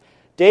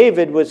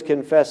 David was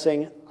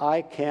confessing,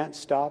 I can't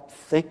stop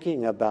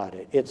thinking about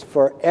it. It's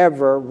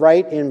forever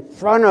right in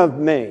front of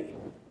me.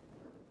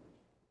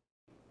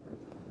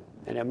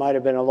 And it might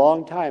have been a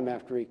long time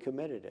after he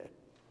committed it.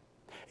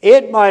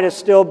 It might have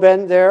still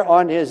been there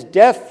on his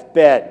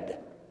deathbed.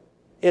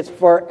 It's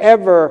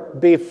forever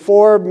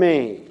before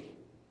me.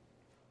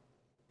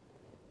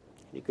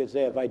 You could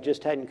say, if I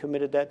just hadn't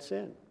committed that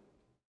sin,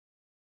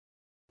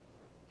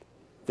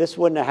 this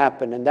wouldn't have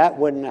happened and that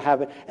wouldn't have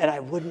happened, and I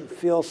wouldn't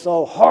feel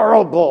so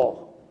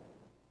horrible.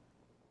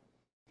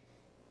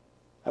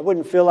 I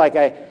wouldn't feel like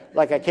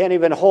I can't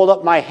even hold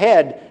up my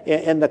head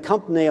in the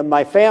company of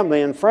my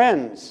family and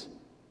friends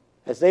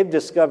as they've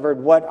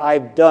discovered what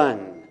I've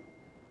done.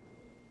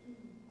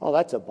 Oh,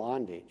 that's a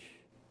bondage.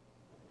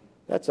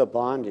 That's a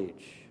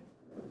bondage.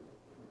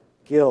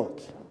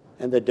 Guilt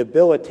and the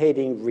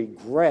debilitating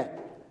regret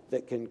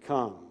that can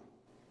come.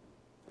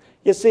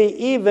 You see,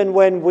 even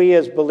when we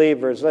as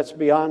believers, let's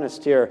be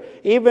honest here,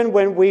 even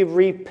when we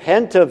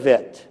repent of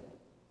it,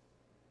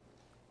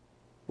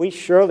 we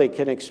surely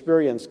can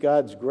experience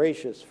God's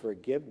gracious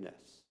forgiveness.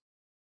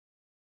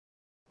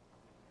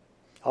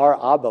 Our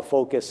Abba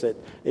focus that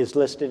is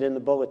listed in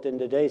the bulletin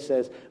today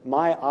says,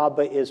 "My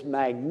Abba is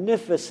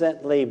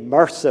magnificently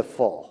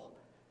merciful."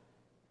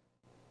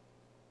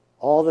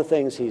 All the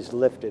things he's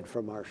lifted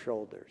from our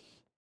shoulders.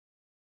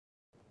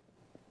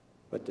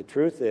 But the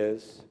truth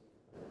is,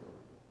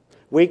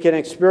 we can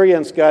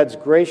experience God's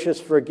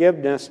gracious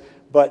forgiveness,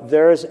 but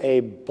there's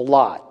a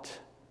blot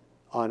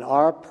on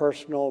our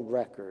personal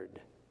record,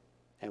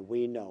 and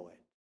we know it.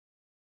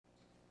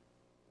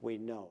 We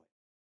know it.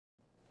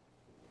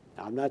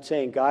 Now, I'm not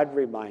saying God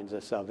reminds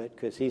us of it,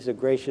 because he's a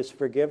gracious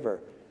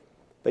forgiver.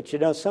 But you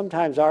know,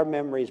 sometimes our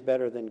memory is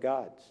better than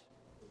God's.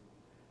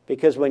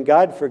 Because when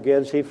God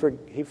forgives, he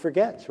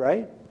forgets,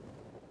 right?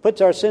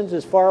 Puts our sins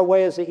as far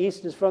away as the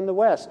east is from the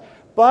west.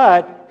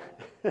 But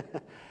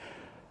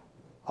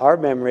our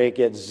memory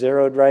gets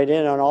zeroed right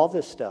in on all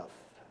this stuff.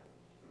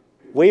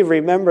 We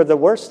remember the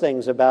worst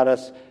things about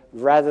us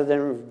rather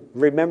than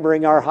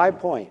remembering our high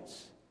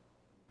points.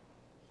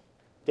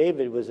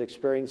 David was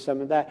experiencing some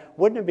of that.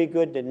 Wouldn't it be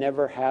good to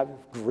never have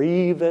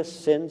grievous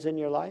sins in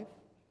your life?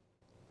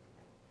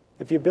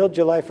 If you build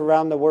your life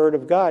around the Word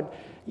of God,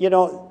 you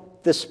know,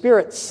 the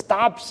Spirit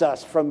stops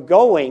us from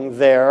going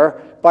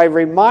there by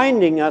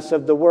reminding us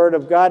of the Word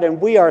of God, and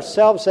we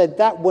ourselves said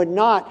that would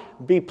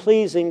not be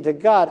pleasing to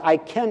God. I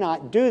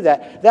cannot do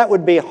that. That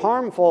would be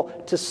harmful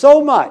to so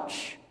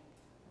much.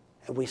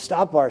 And we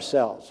stop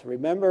ourselves.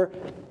 Remember,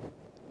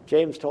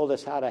 James told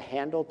us how to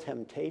handle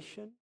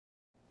temptation.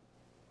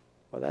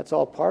 Well, that's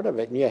all part of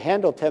it. And you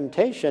handle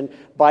temptation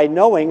by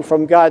knowing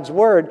from God's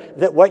Word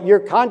that what you're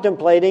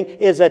contemplating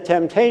is a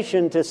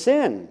temptation to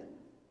sin.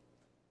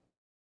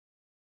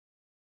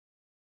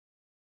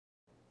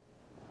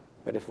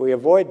 But if we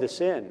avoid the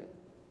sin,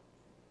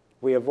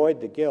 we avoid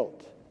the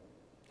guilt,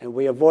 and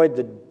we avoid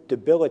the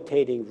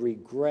debilitating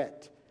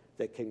regret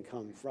that can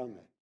come from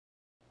it.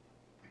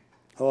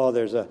 Oh,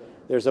 there's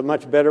a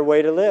much better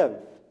way to live.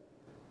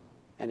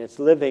 And it's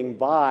living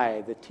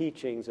by the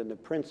teachings and the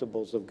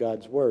principles of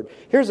God's Word.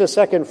 Here's a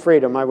second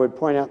freedom I would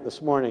point out this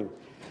morning.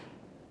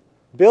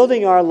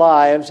 Building our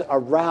lives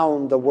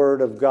around the Word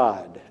of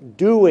God,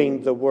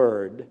 doing the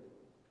Word,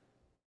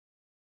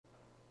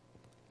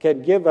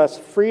 can give us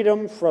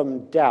freedom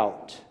from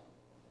doubt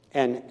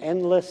and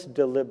endless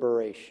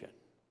deliberation.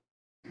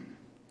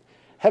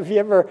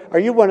 Are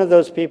you one of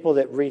those people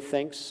that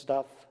rethinks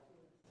stuff?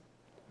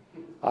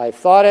 I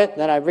thought it,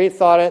 then I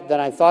rethought it, then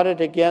I thought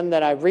it again,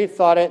 then I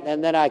rethought it,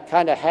 and then I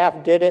kind of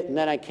half did it, and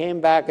then I came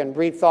back and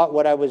rethought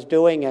what I was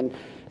doing, and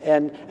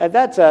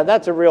that's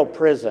a real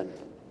prison.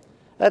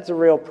 That's a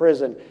real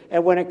prison.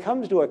 And when it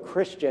comes to a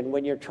Christian,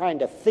 when you're trying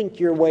to think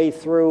your way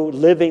through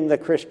living the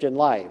Christian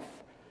life,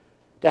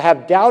 to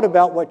have doubt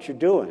about what you're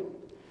doing,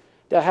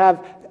 to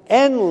have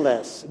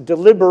endless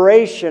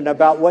deliberation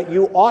about what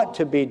you ought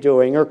to be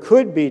doing or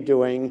could be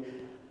doing,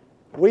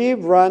 we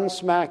run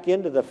smack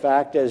into the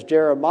fact, as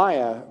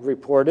Jeremiah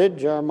reported,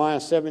 Jeremiah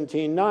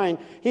 17:9,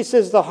 he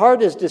says, the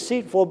heart is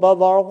deceitful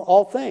above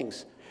all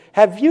things.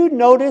 Have you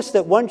noticed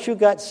that once you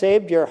got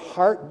saved, your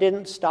heart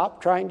didn't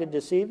stop trying to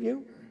deceive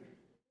you?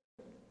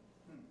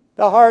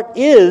 The heart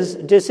is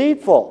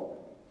deceitful.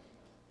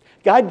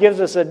 God gives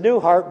us a new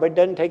heart, but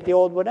doesn't take the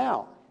old one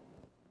out.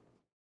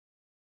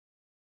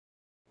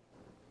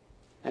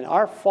 And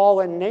our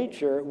fallen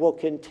nature will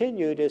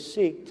continue to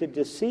seek to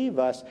deceive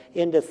us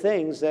into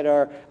things that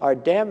are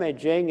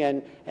damaging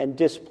and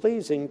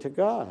displeasing to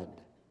God.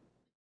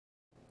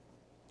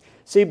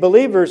 See,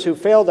 believers who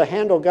fail to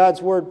handle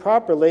God's word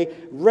properly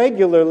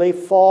regularly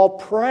fall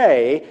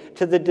prey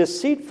to the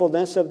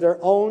deceitfulness of their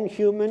own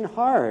human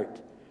heart.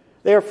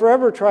 They are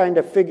forever trying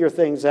to figure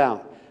things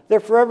out. They're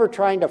forever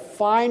trying to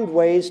find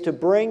ways to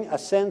bring a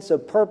sense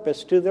of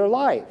purpose to their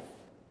life.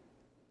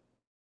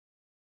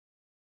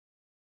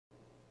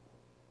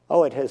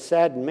 Oh, it has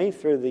saddened me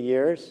through the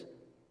years,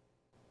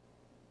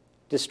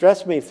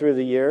 distressed me through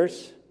the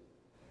years.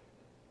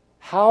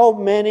 How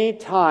many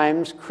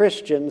times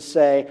Christians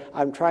say,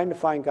 I'm trying to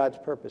find God's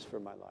purpose for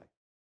my life.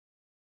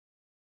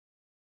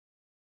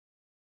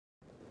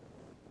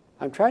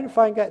 I'm trying to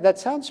find God. That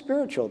sounds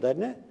spiritual,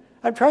 doesn't it?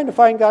 I'm trying to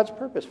find God's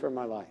purpose for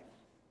my life.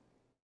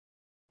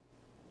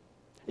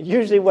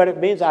 Usually what it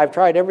means, I've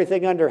tried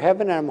everything under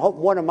heaven, and I'm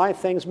hoping one of my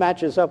things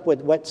matches up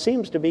with what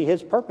seems to be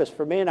His purpose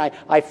for me, and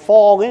I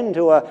fall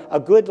into a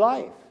good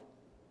life.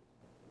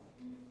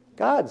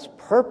 God's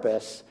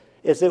purpose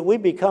is that we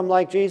become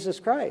like Jesus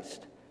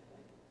Christ.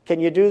 Can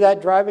you do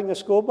that driving a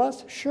school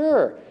bus?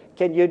 Sure.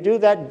 Can you do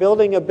that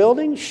building a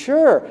building?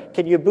 Sure.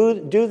 Can you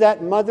do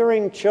that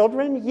mothering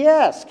children?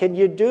 Yes. Can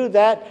you do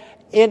that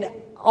in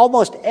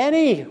almost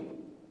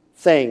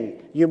anything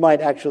you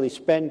might actually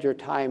spend your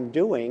time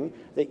doing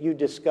that you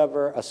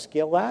discover a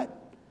skill at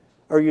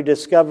or you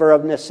discover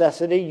of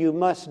necessity you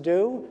must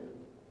do?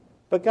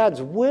 But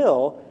God's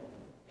will,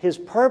 His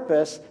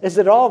purpose, is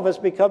that all of us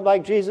become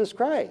like Jesus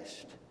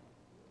Christ.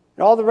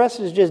 And all the rest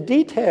is just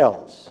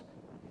details.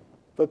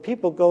 But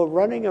people go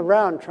running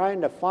around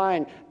trying to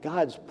find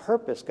God's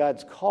purpose,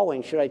 God's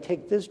calling. Should I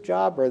take this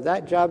job or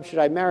that job? Should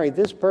I marry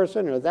this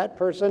person or that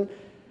person?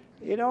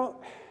 You know,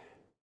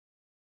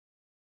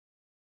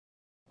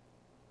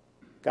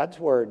 God's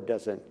Word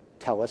doesn't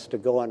tell us to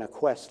go on a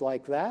quest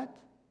like that.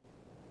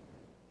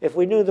 If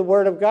we knew the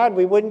Word of God,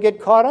 we wouldn't get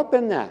caught up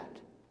in that.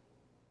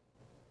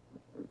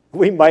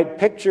 We might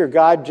picture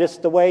God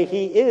just the way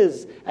He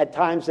is at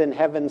times in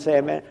heaven,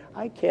 saying, man,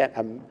 I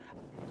can't,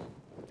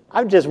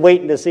 I'm just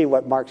waiting to see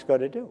what Mark's going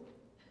to do.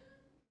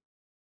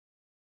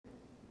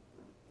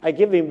 I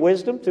give him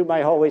wisdom through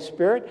my Holy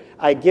Spirit.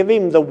 I give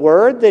him the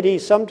Word that he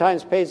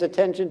sometimes pays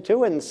attention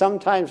to and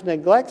sometimes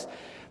neglects.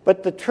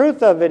 But the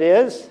truth of it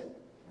is,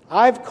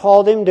 I've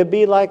called him to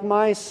be like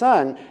my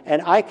Son,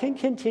 and I can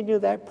continue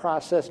that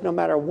process no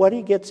matter what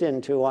he gets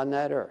into on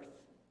that earth.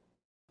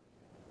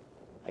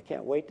 I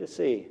can't wait to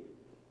see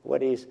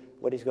what he's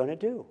going to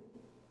do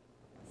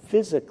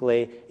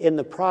physically in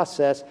the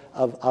process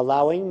of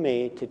allowing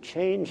me to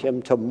change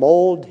him, to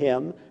mold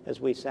him, as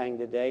we sang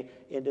today,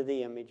 into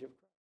the image of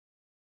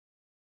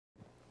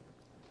Christ.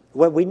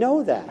 When we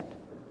know that,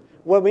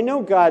 when we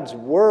know God's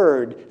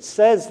Word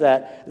says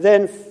that,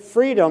 then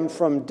freedom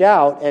from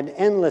doubt and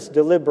endless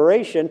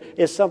deliberation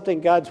is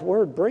something God's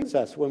Word brings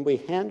us when we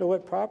handle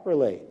it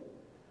properly.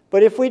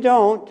 But if we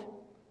don't,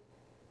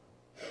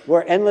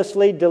 we're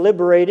endlessly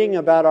deliberating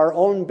about our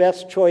own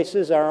best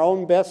choices, our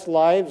own best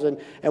lives, and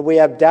we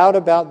have doubt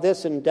about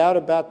this and doubt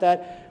about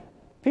that.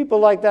 People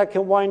like that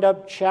can wind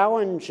up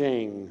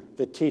challenging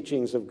the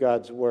teachings of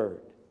God's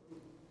Word.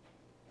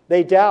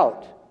 They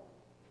doubt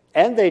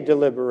and they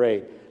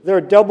deliberate.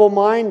 They're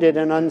double-minded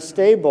and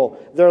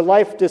unstable. Their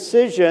life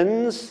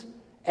decisions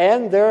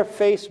and their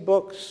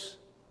Facebook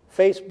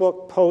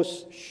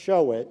posts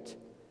show it,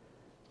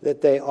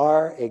 that they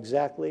are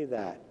exactly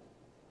that.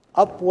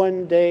 Up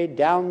one day,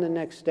 down the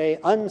next day,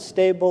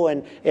 unstable,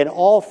 and in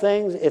all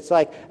things, it's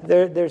like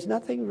there's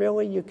nothing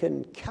really you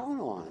can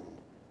count on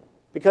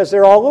because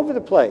they're all over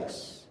the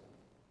place.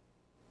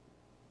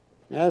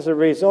 As a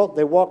result,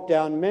 they walk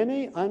down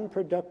many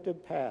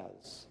unproductive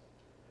paths.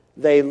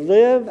 They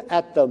live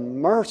at the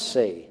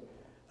mercy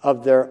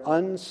of their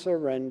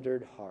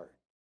unsurrendered heart.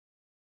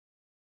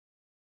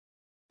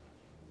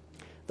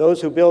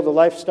 Those who build a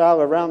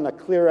lifestyle around the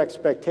clear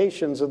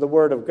expectations of the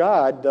Word of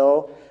God,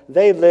 though,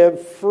 they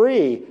live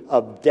free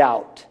of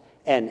doubt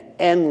and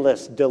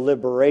endless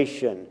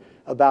deliberation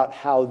about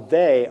how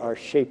they are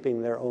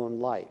shaping their own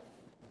life.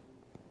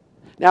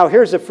 Now,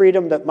 here's a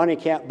freedom that money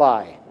can't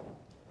buy.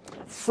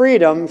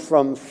 Freedom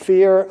from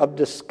fear of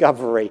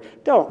discovery.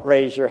 Don't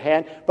raise your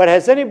hand, but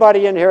has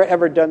anybody in here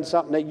ever done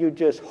something that you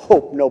just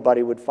hope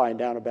nobody would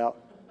find out about?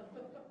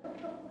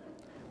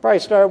 Probably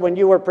started when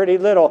you were pretty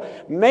little.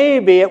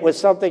 Maybe it was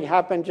something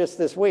happened just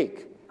this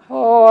week.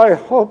 Oh, I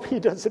hope he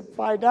doesn't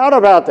find out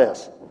about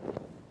this.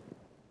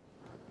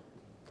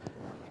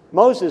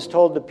 Moses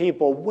told the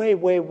people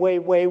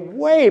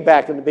way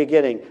back in the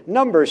beginning.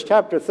 Numbers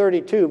chapter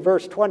 32,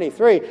 verse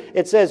 23.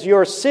 It says,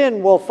 your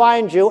sin will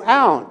find you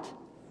out.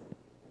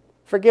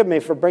 Forgive me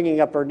for bringing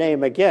up her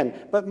name again,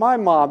 but my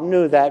mom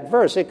knew that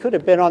verse. It could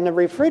have been on the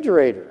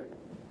refrigerator.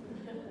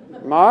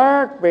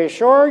 Mark, be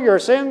sure your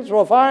sins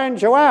will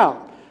find you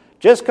out.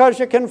 Just because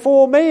you can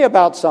fool me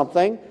about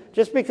something,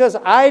 just because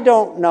I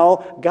don't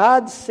know,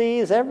 God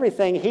sees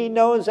everything. He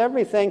knows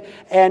everything.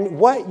 And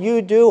what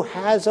you do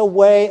has a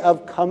way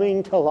of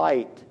coming to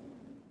light.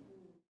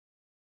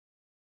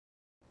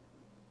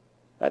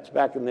 That's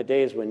back in the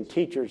days when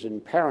teachers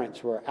and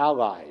parents were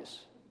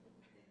allies.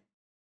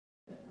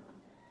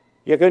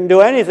 You couldn't do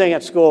anything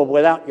at school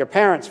without your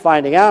parents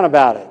finding out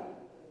about it.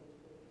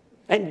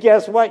 And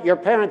guess what? Your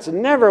parents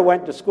never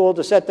went to school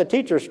to set the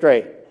teacher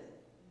straight.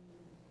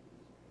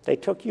 They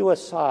took you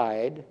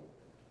aside,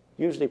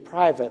 usually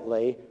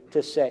privately,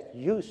 to set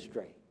you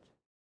straight.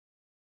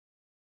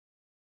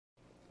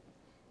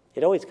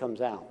 It always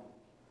comes out.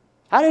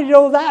 How did you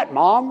know that,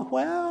 Mom?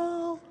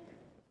 Well,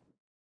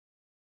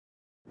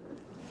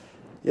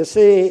 you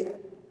see,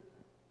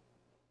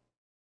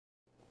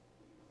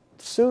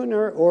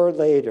 sooner or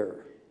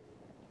later,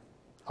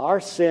 our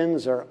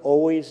sins are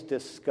always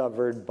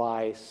discovered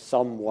by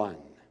someone.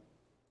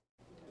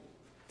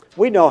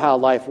 We know how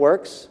life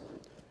works.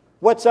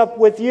 What's up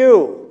with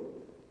you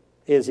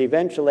is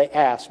eventually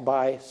asked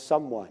by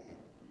someone.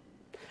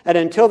 And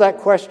until that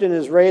question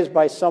is raised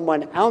by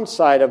someone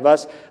outside of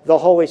us, the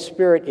Holy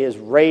Spirit is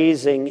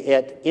raising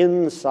it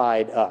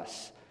inside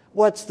us.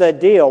 What's the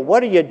deal?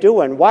 What are you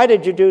doing? Why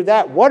did you do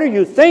that? What are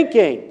you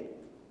thinking?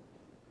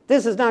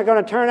 This is not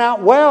going to turn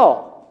out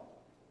well.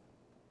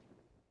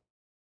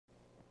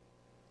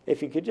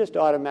 If you could just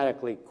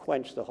automatically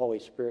quench the Holy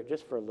Spirit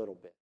just for a little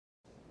bit.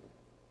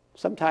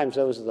 Sometimes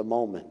those are the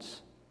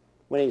moments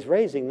when He's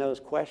raising those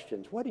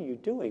questions. What are you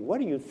doing?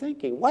 What are you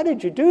thinking? Why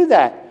did you do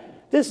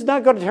that? This is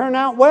not going to turn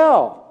out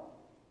well.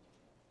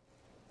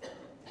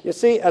 You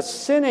see, a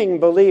sinning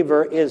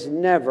believer is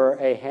never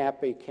a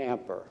happy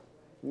camper.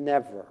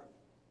 Never.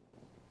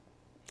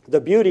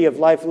 The beauty of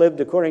life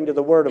lived according to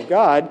the Word of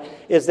God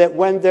is that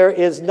when there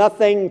is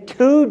nothing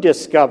to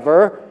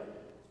discover,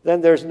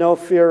 then there's no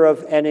fear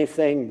of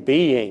anything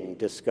being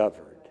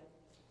discovered.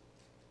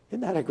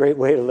 Isn't that a great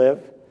way to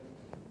live?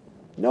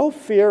 No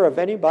fear of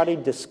anybody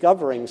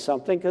discovering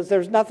something because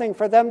there's nothing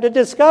for them to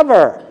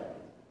discover.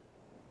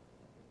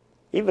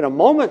 Even a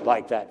moment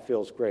like that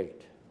feels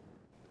great.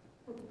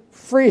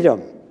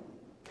 Freedom.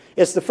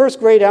 It's the first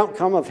great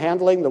outcome of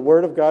handling the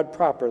Word of God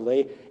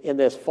properly in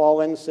this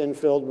fallen,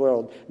 sin-filled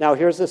world. Now,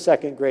 here's the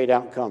second great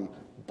outcome.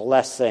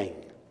 Blessing.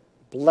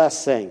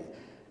 Blessing.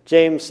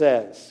 James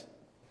says,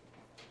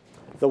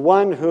 the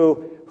one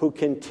who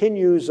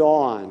continues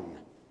on,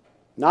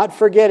 not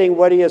forgetting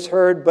what he has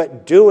heard,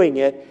 but doing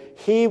it,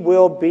 he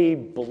will be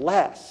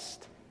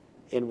blessed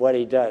in what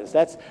he does.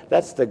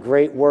 That's the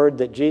great word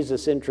that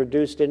Jesus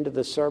introduced into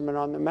the Sermon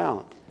on the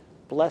Mount.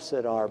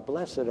 Blessed are,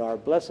 blessed are,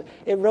 blessed.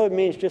 It really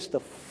means just the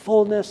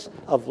fullness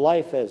of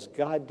life as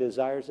God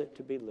desires it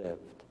to be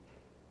lived.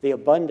 The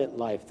abundant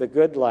life, the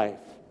good life.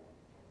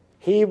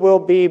 He will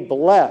be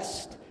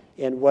blessed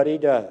in what he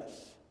does.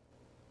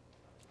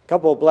 A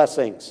couple of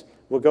blessings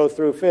we'll go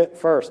through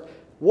first.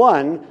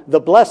 One,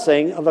 the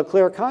blessing of a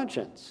clear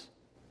conscience.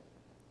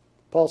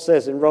 Paul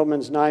says in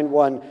Romans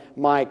 9:1,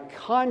 my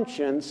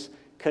conscience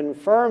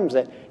confirms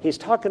it. He's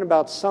talking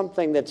about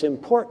something that's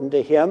important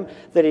to him,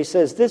 that he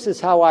says, this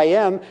is how I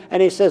am,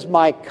 and he says,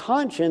 my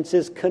conscience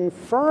is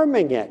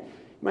confirming it.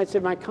 You might say,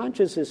 my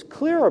conscience is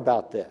clear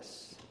about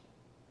this.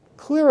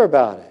 Clear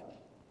about it.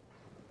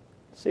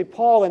 See,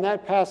 Paul in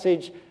that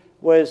passage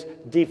was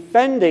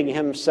defending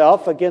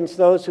himself against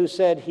those who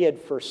said he had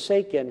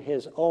forsaken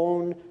his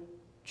own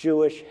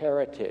Jewish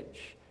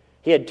heritage.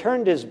 He had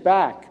turned his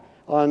back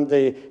on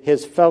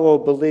his fellow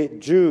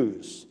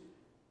Jews.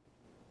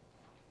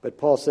 But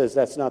Paul says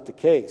that's not the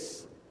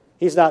case.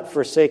 He's not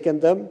forsaken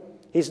them.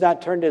 He's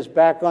not turned his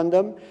back on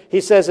them. He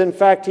says, in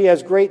fact, he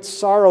has great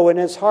sorrow in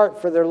his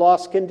heart for their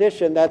lost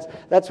condition.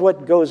 That's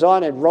what goes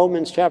on in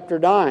Romans chapter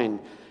 9.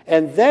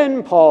 And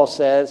then Paul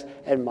says,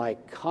 and my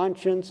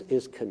conscience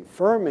is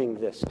confirming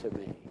this to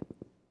me.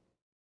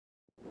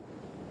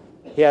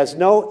 He has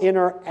no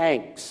inner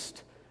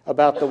angst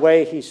about the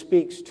way he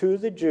speaks to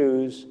the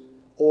Jews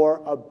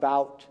or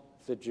about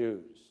the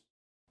Jews.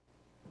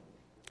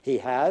 He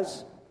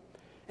has,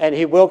 and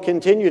he will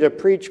continue to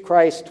preach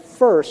Christ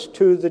first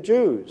to the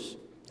Jews,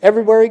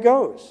 everywhere he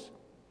goes.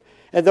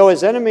 And though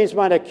his enemies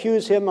might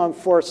accuse him of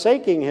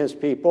forsaking his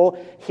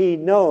people, he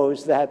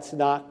knows that's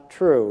not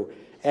true.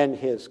 And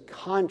his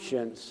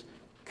conscience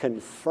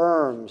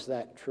confirms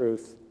that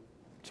truth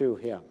to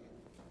him.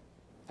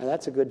 And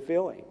that's a good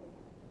feeling.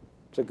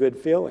 It's a good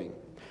feeling.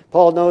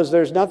 Paul knows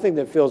there's nothing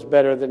that feels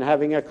better than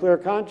having a clear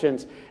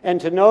conscience,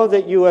 and to know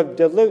that you have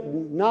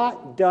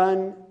not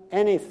done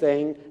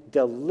anything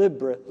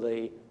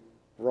deliberately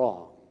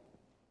wrong.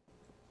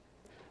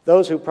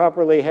 Those who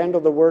properly handle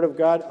the Word of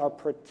God are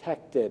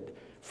protected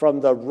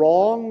from the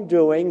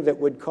wrongdoing that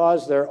would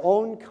cause their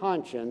own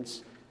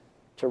conscience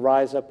to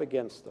rise up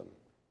against them.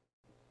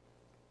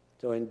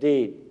 So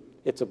indeed,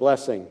 it's a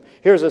blessing.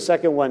 Here's a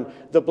second one,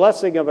 the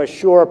blessing of a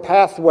sure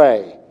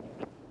pathway.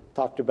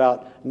 Talked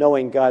about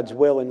knowing God's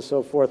will and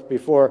so forth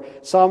before.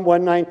 Psalm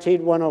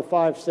 119,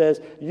 105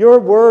 says, "Your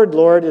word,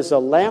 Lord, is a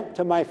lamp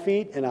to my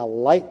feet and a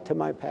light to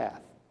my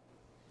path."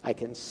 I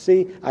can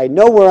see, I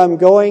know where I'm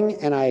going,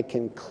 and I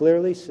can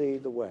clearly see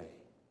the way.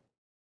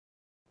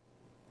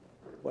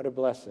 What a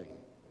blessing.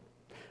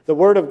 The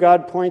Word of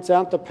God points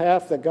out the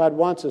path that God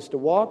wants us to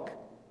walk.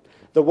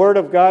 The Word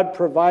of God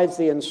provides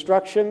the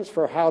instructions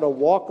for how to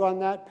walk on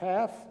that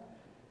path.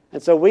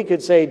 And so we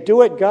could say,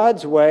 do it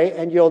God's way,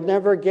 and you'll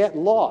never get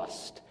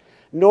lost,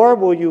 nor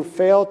will you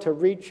fail to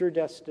reach your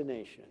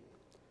destination.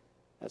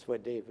 That's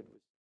what David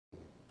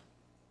was.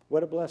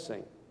 What a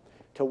blessing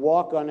to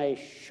walk on a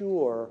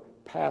sure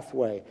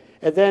pathway.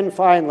 And then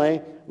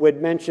finally,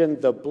 we'd mention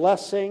the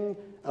blessing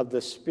of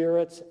the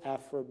Spirit's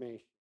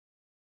affirmation.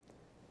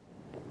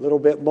 A little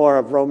bit more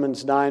of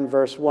Romans 9,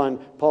 verse 1.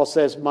 Paul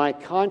says, "My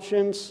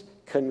conscience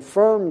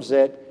confirms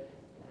it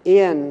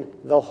in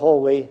the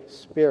Holy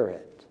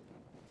Spirit."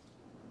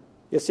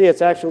 You see,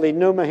 it's actually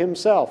Pneuma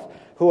himself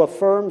who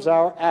affirms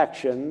our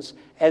actions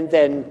and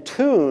then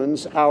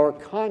tunes our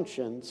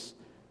conscience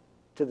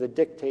to the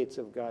dictates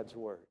of God's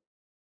Word.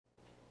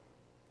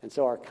 And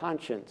so our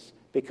conscience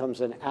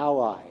becomes an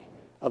ally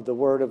of the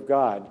Word of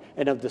God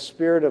and of the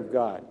Spirit of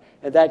God.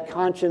 And that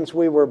conscience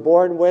we were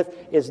born with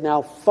is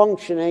now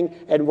functioning,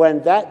 and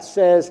when that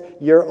says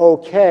you're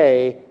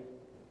okay,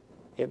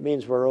 it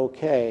means we're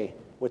okay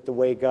with the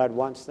way God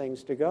wants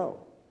things to go,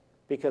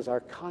 because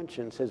our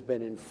conscience has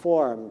been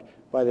informed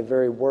by the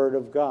very Word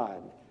of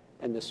God,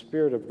 and the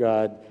Spirit of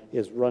God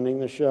is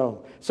running the show.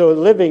 So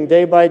living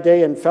day by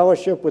day in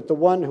fellowship with the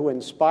one who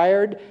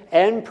inspired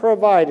and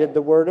provided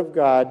the Word of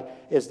God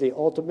is the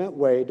ultimate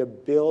way to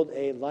build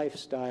a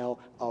lifestyle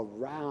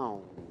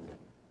around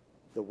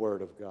the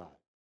Word of God.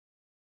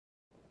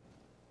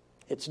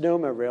 It's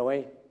Pneuma,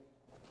 really,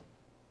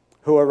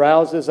 who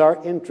arouses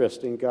our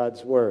interest in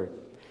God's Word.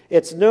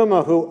 It's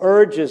Pneuma who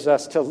urges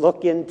us to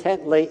look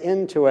intently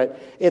into it.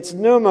 It's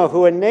Pneuma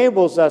who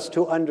enables us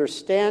to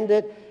understand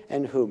it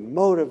and who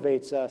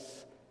motivates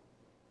us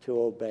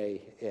to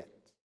obey it.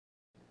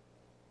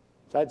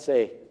 So I'd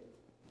say,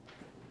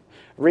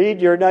 read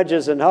your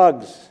nudges and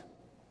hugs.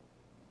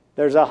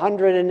 There's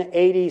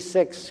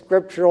 186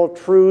 scriptural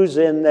truths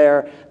in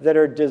there that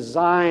are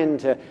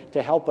designed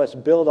to help us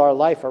build our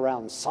life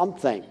around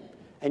something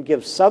and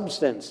give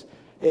substance.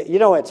 You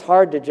know, it's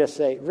hard to just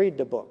say, read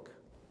the book.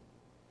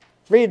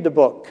 Read the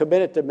book,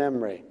 commit it to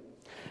memory.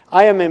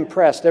 I am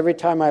impressed every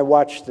time I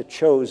watch The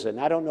Chosen.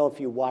 I don't know if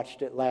you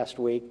watched it last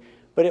week,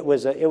 but it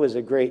was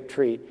a great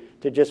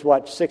treat to just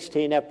watch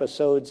 16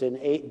 episodes in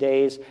 8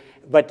 days.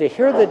 But to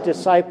hear the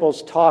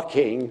disciples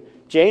talking,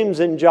 James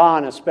and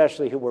John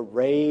especially, who were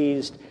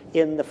raised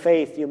in the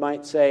faith, you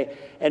might say,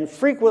 and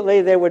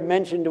frequently they would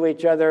mention to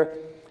each other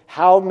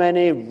how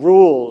many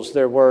rules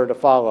there were to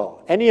follow.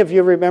 Any of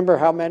you remember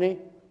how many?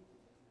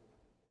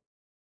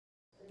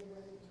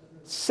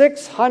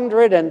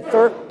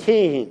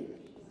 613.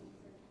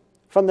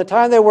 From the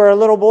time they were a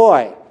little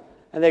boy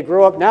and they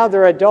grew up, now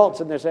they're adults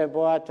and they're saying,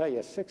 boy, I tell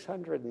you,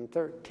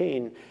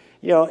 613.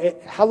 You know,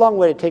 how long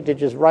would it take to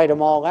just write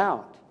them all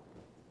out?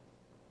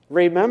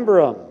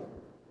 Remember them.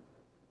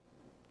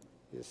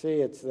 You see,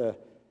 it's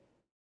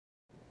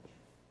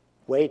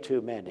way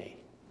too many.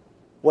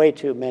 Way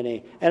too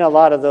many. And a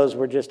lot of those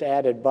were just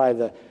added by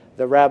the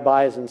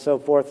rabbis and so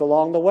forth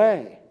along the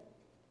way.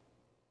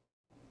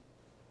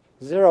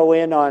 Zero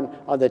in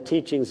on the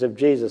teachings of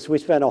Jesus. We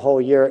spent a whole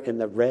year in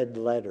the red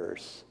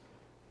letters.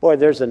 Boy,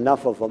 there's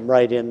enough of them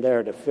right in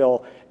there to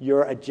fill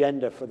your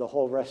agenda for the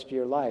whole rest of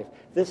your life.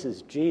 This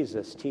is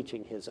Jesus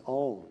teaching his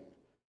own.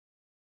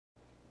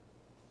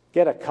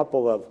 Get a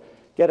couple of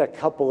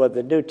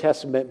the New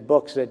Testament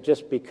books that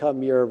just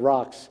become your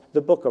rocks.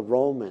 The book of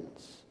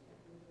Romans,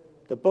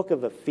 the book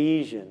of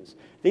Ephesians.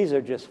 These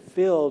are just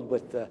filled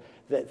with the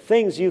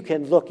things you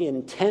can look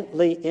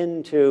intently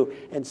into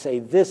and say,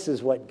 this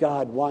is what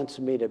God wants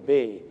me to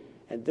be,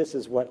 and this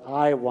is what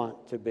I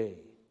want to be.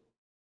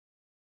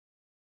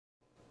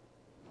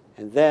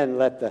 And then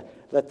let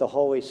the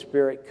Holy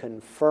Spirit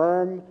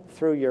confirm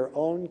through your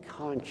own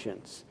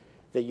conscience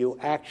that you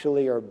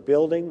actually are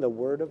building the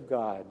Word of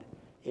God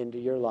into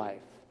your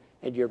life,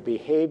 and your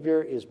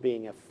behavior is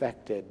being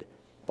affected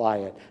by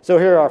it. So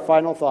here our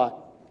final thought.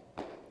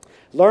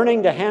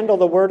 Learning to handle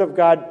the Word of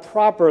God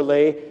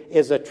properly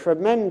is a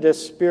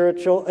tremendous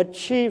spiritual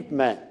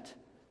achievement.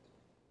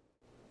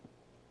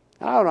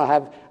 I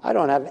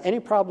don't have any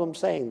problem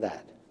saying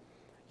that.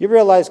 You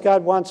realize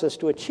God wants us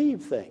to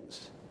achieve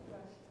things.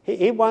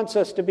 He wants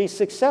us to be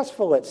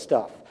successful at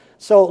stuff.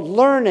 So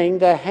learning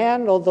to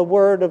handle the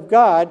Word of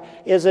God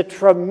is a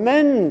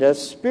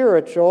tremendous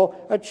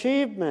spiritual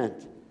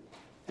achievement.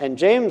 And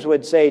James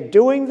would say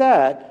doing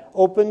that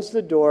opens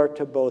the door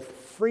to both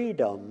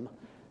freedom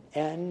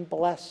and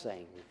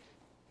blessing.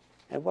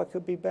 And what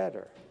could be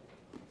better?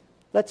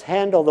 Let's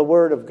handle the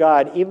Word of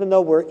God, even though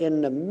we're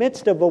in the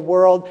midst of a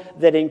world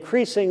that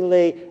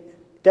increasingly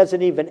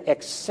doesn't even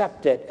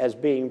accept it as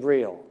being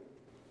real.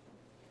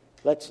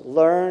 Let's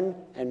learn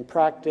and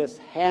practice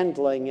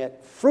handling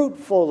it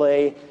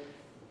fruitfully,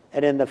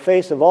 and in the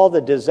face of all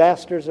the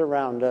disasters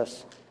around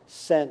us,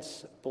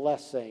 sense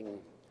blessing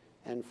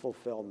and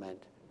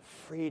fulfillment,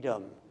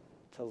 freedom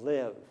to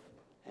live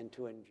and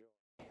to enjoy.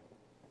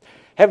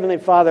 Heavenly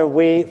Father,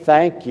 we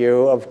thank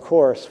you, of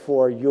course,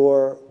 for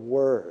your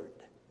word.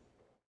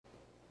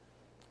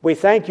 We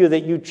thank you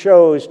that you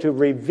chose to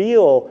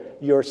reveal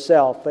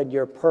yourself and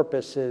your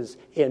purposes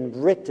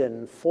in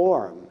written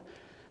form,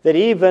 that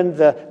even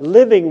the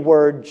living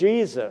word,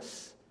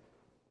 Jesus,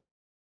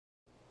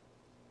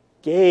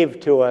 gave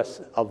to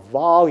us a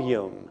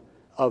volume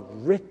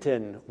of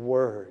written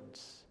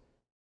words.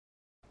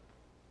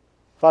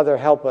 Father,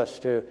 help us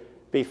to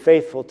be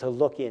faithful to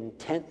look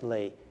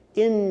intently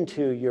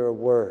into your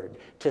word,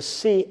 to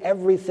see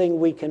everything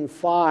we can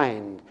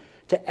find,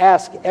 to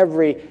ask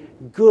every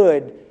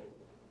good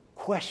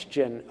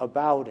question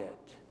about it,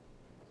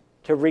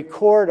 to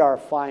record our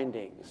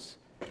findings,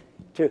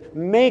 to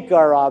make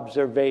our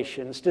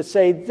observations, to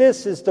say,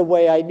 this is the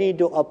way I need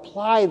to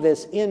apply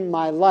this in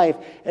my life.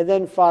 And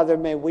then, Father,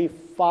 may we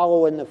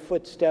follow in the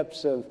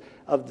footsteps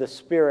of the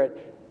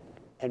Spirit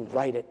and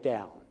write it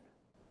down.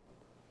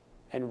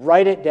 And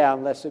write it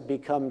down lest it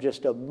become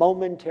just a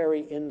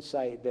momentary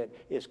insight that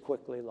is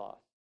quickly lost.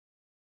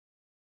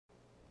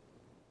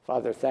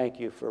 Father, thank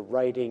you for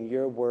writing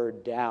your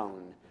word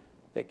down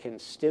that can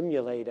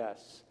stimulate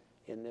us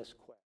in this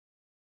quest.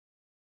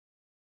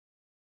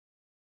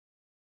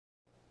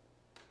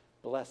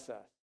 Bless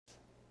us.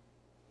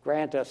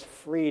 Grant us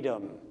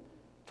freedom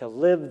to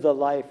live the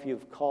life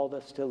you've called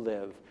us to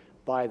live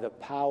by the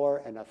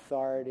power and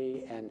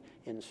authority and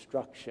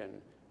instruction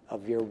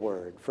of your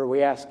word. For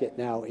we ask it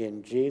now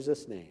in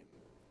Jesus' name.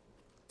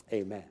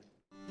 Amen.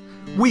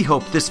 We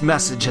hope this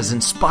message has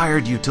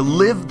inspired you to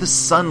live the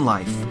Son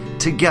life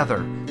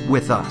together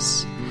with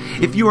us.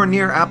 If you are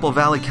near Apple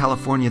Valley,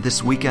 California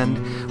this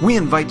weekend, we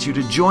invite you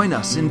to join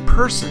us in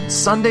person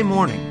Sunday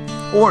morning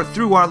or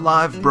through our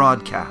live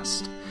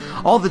broadcast.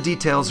 All the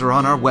details are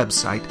on our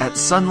website at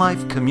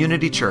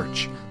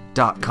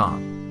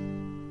sunlifecommunitychurch.com.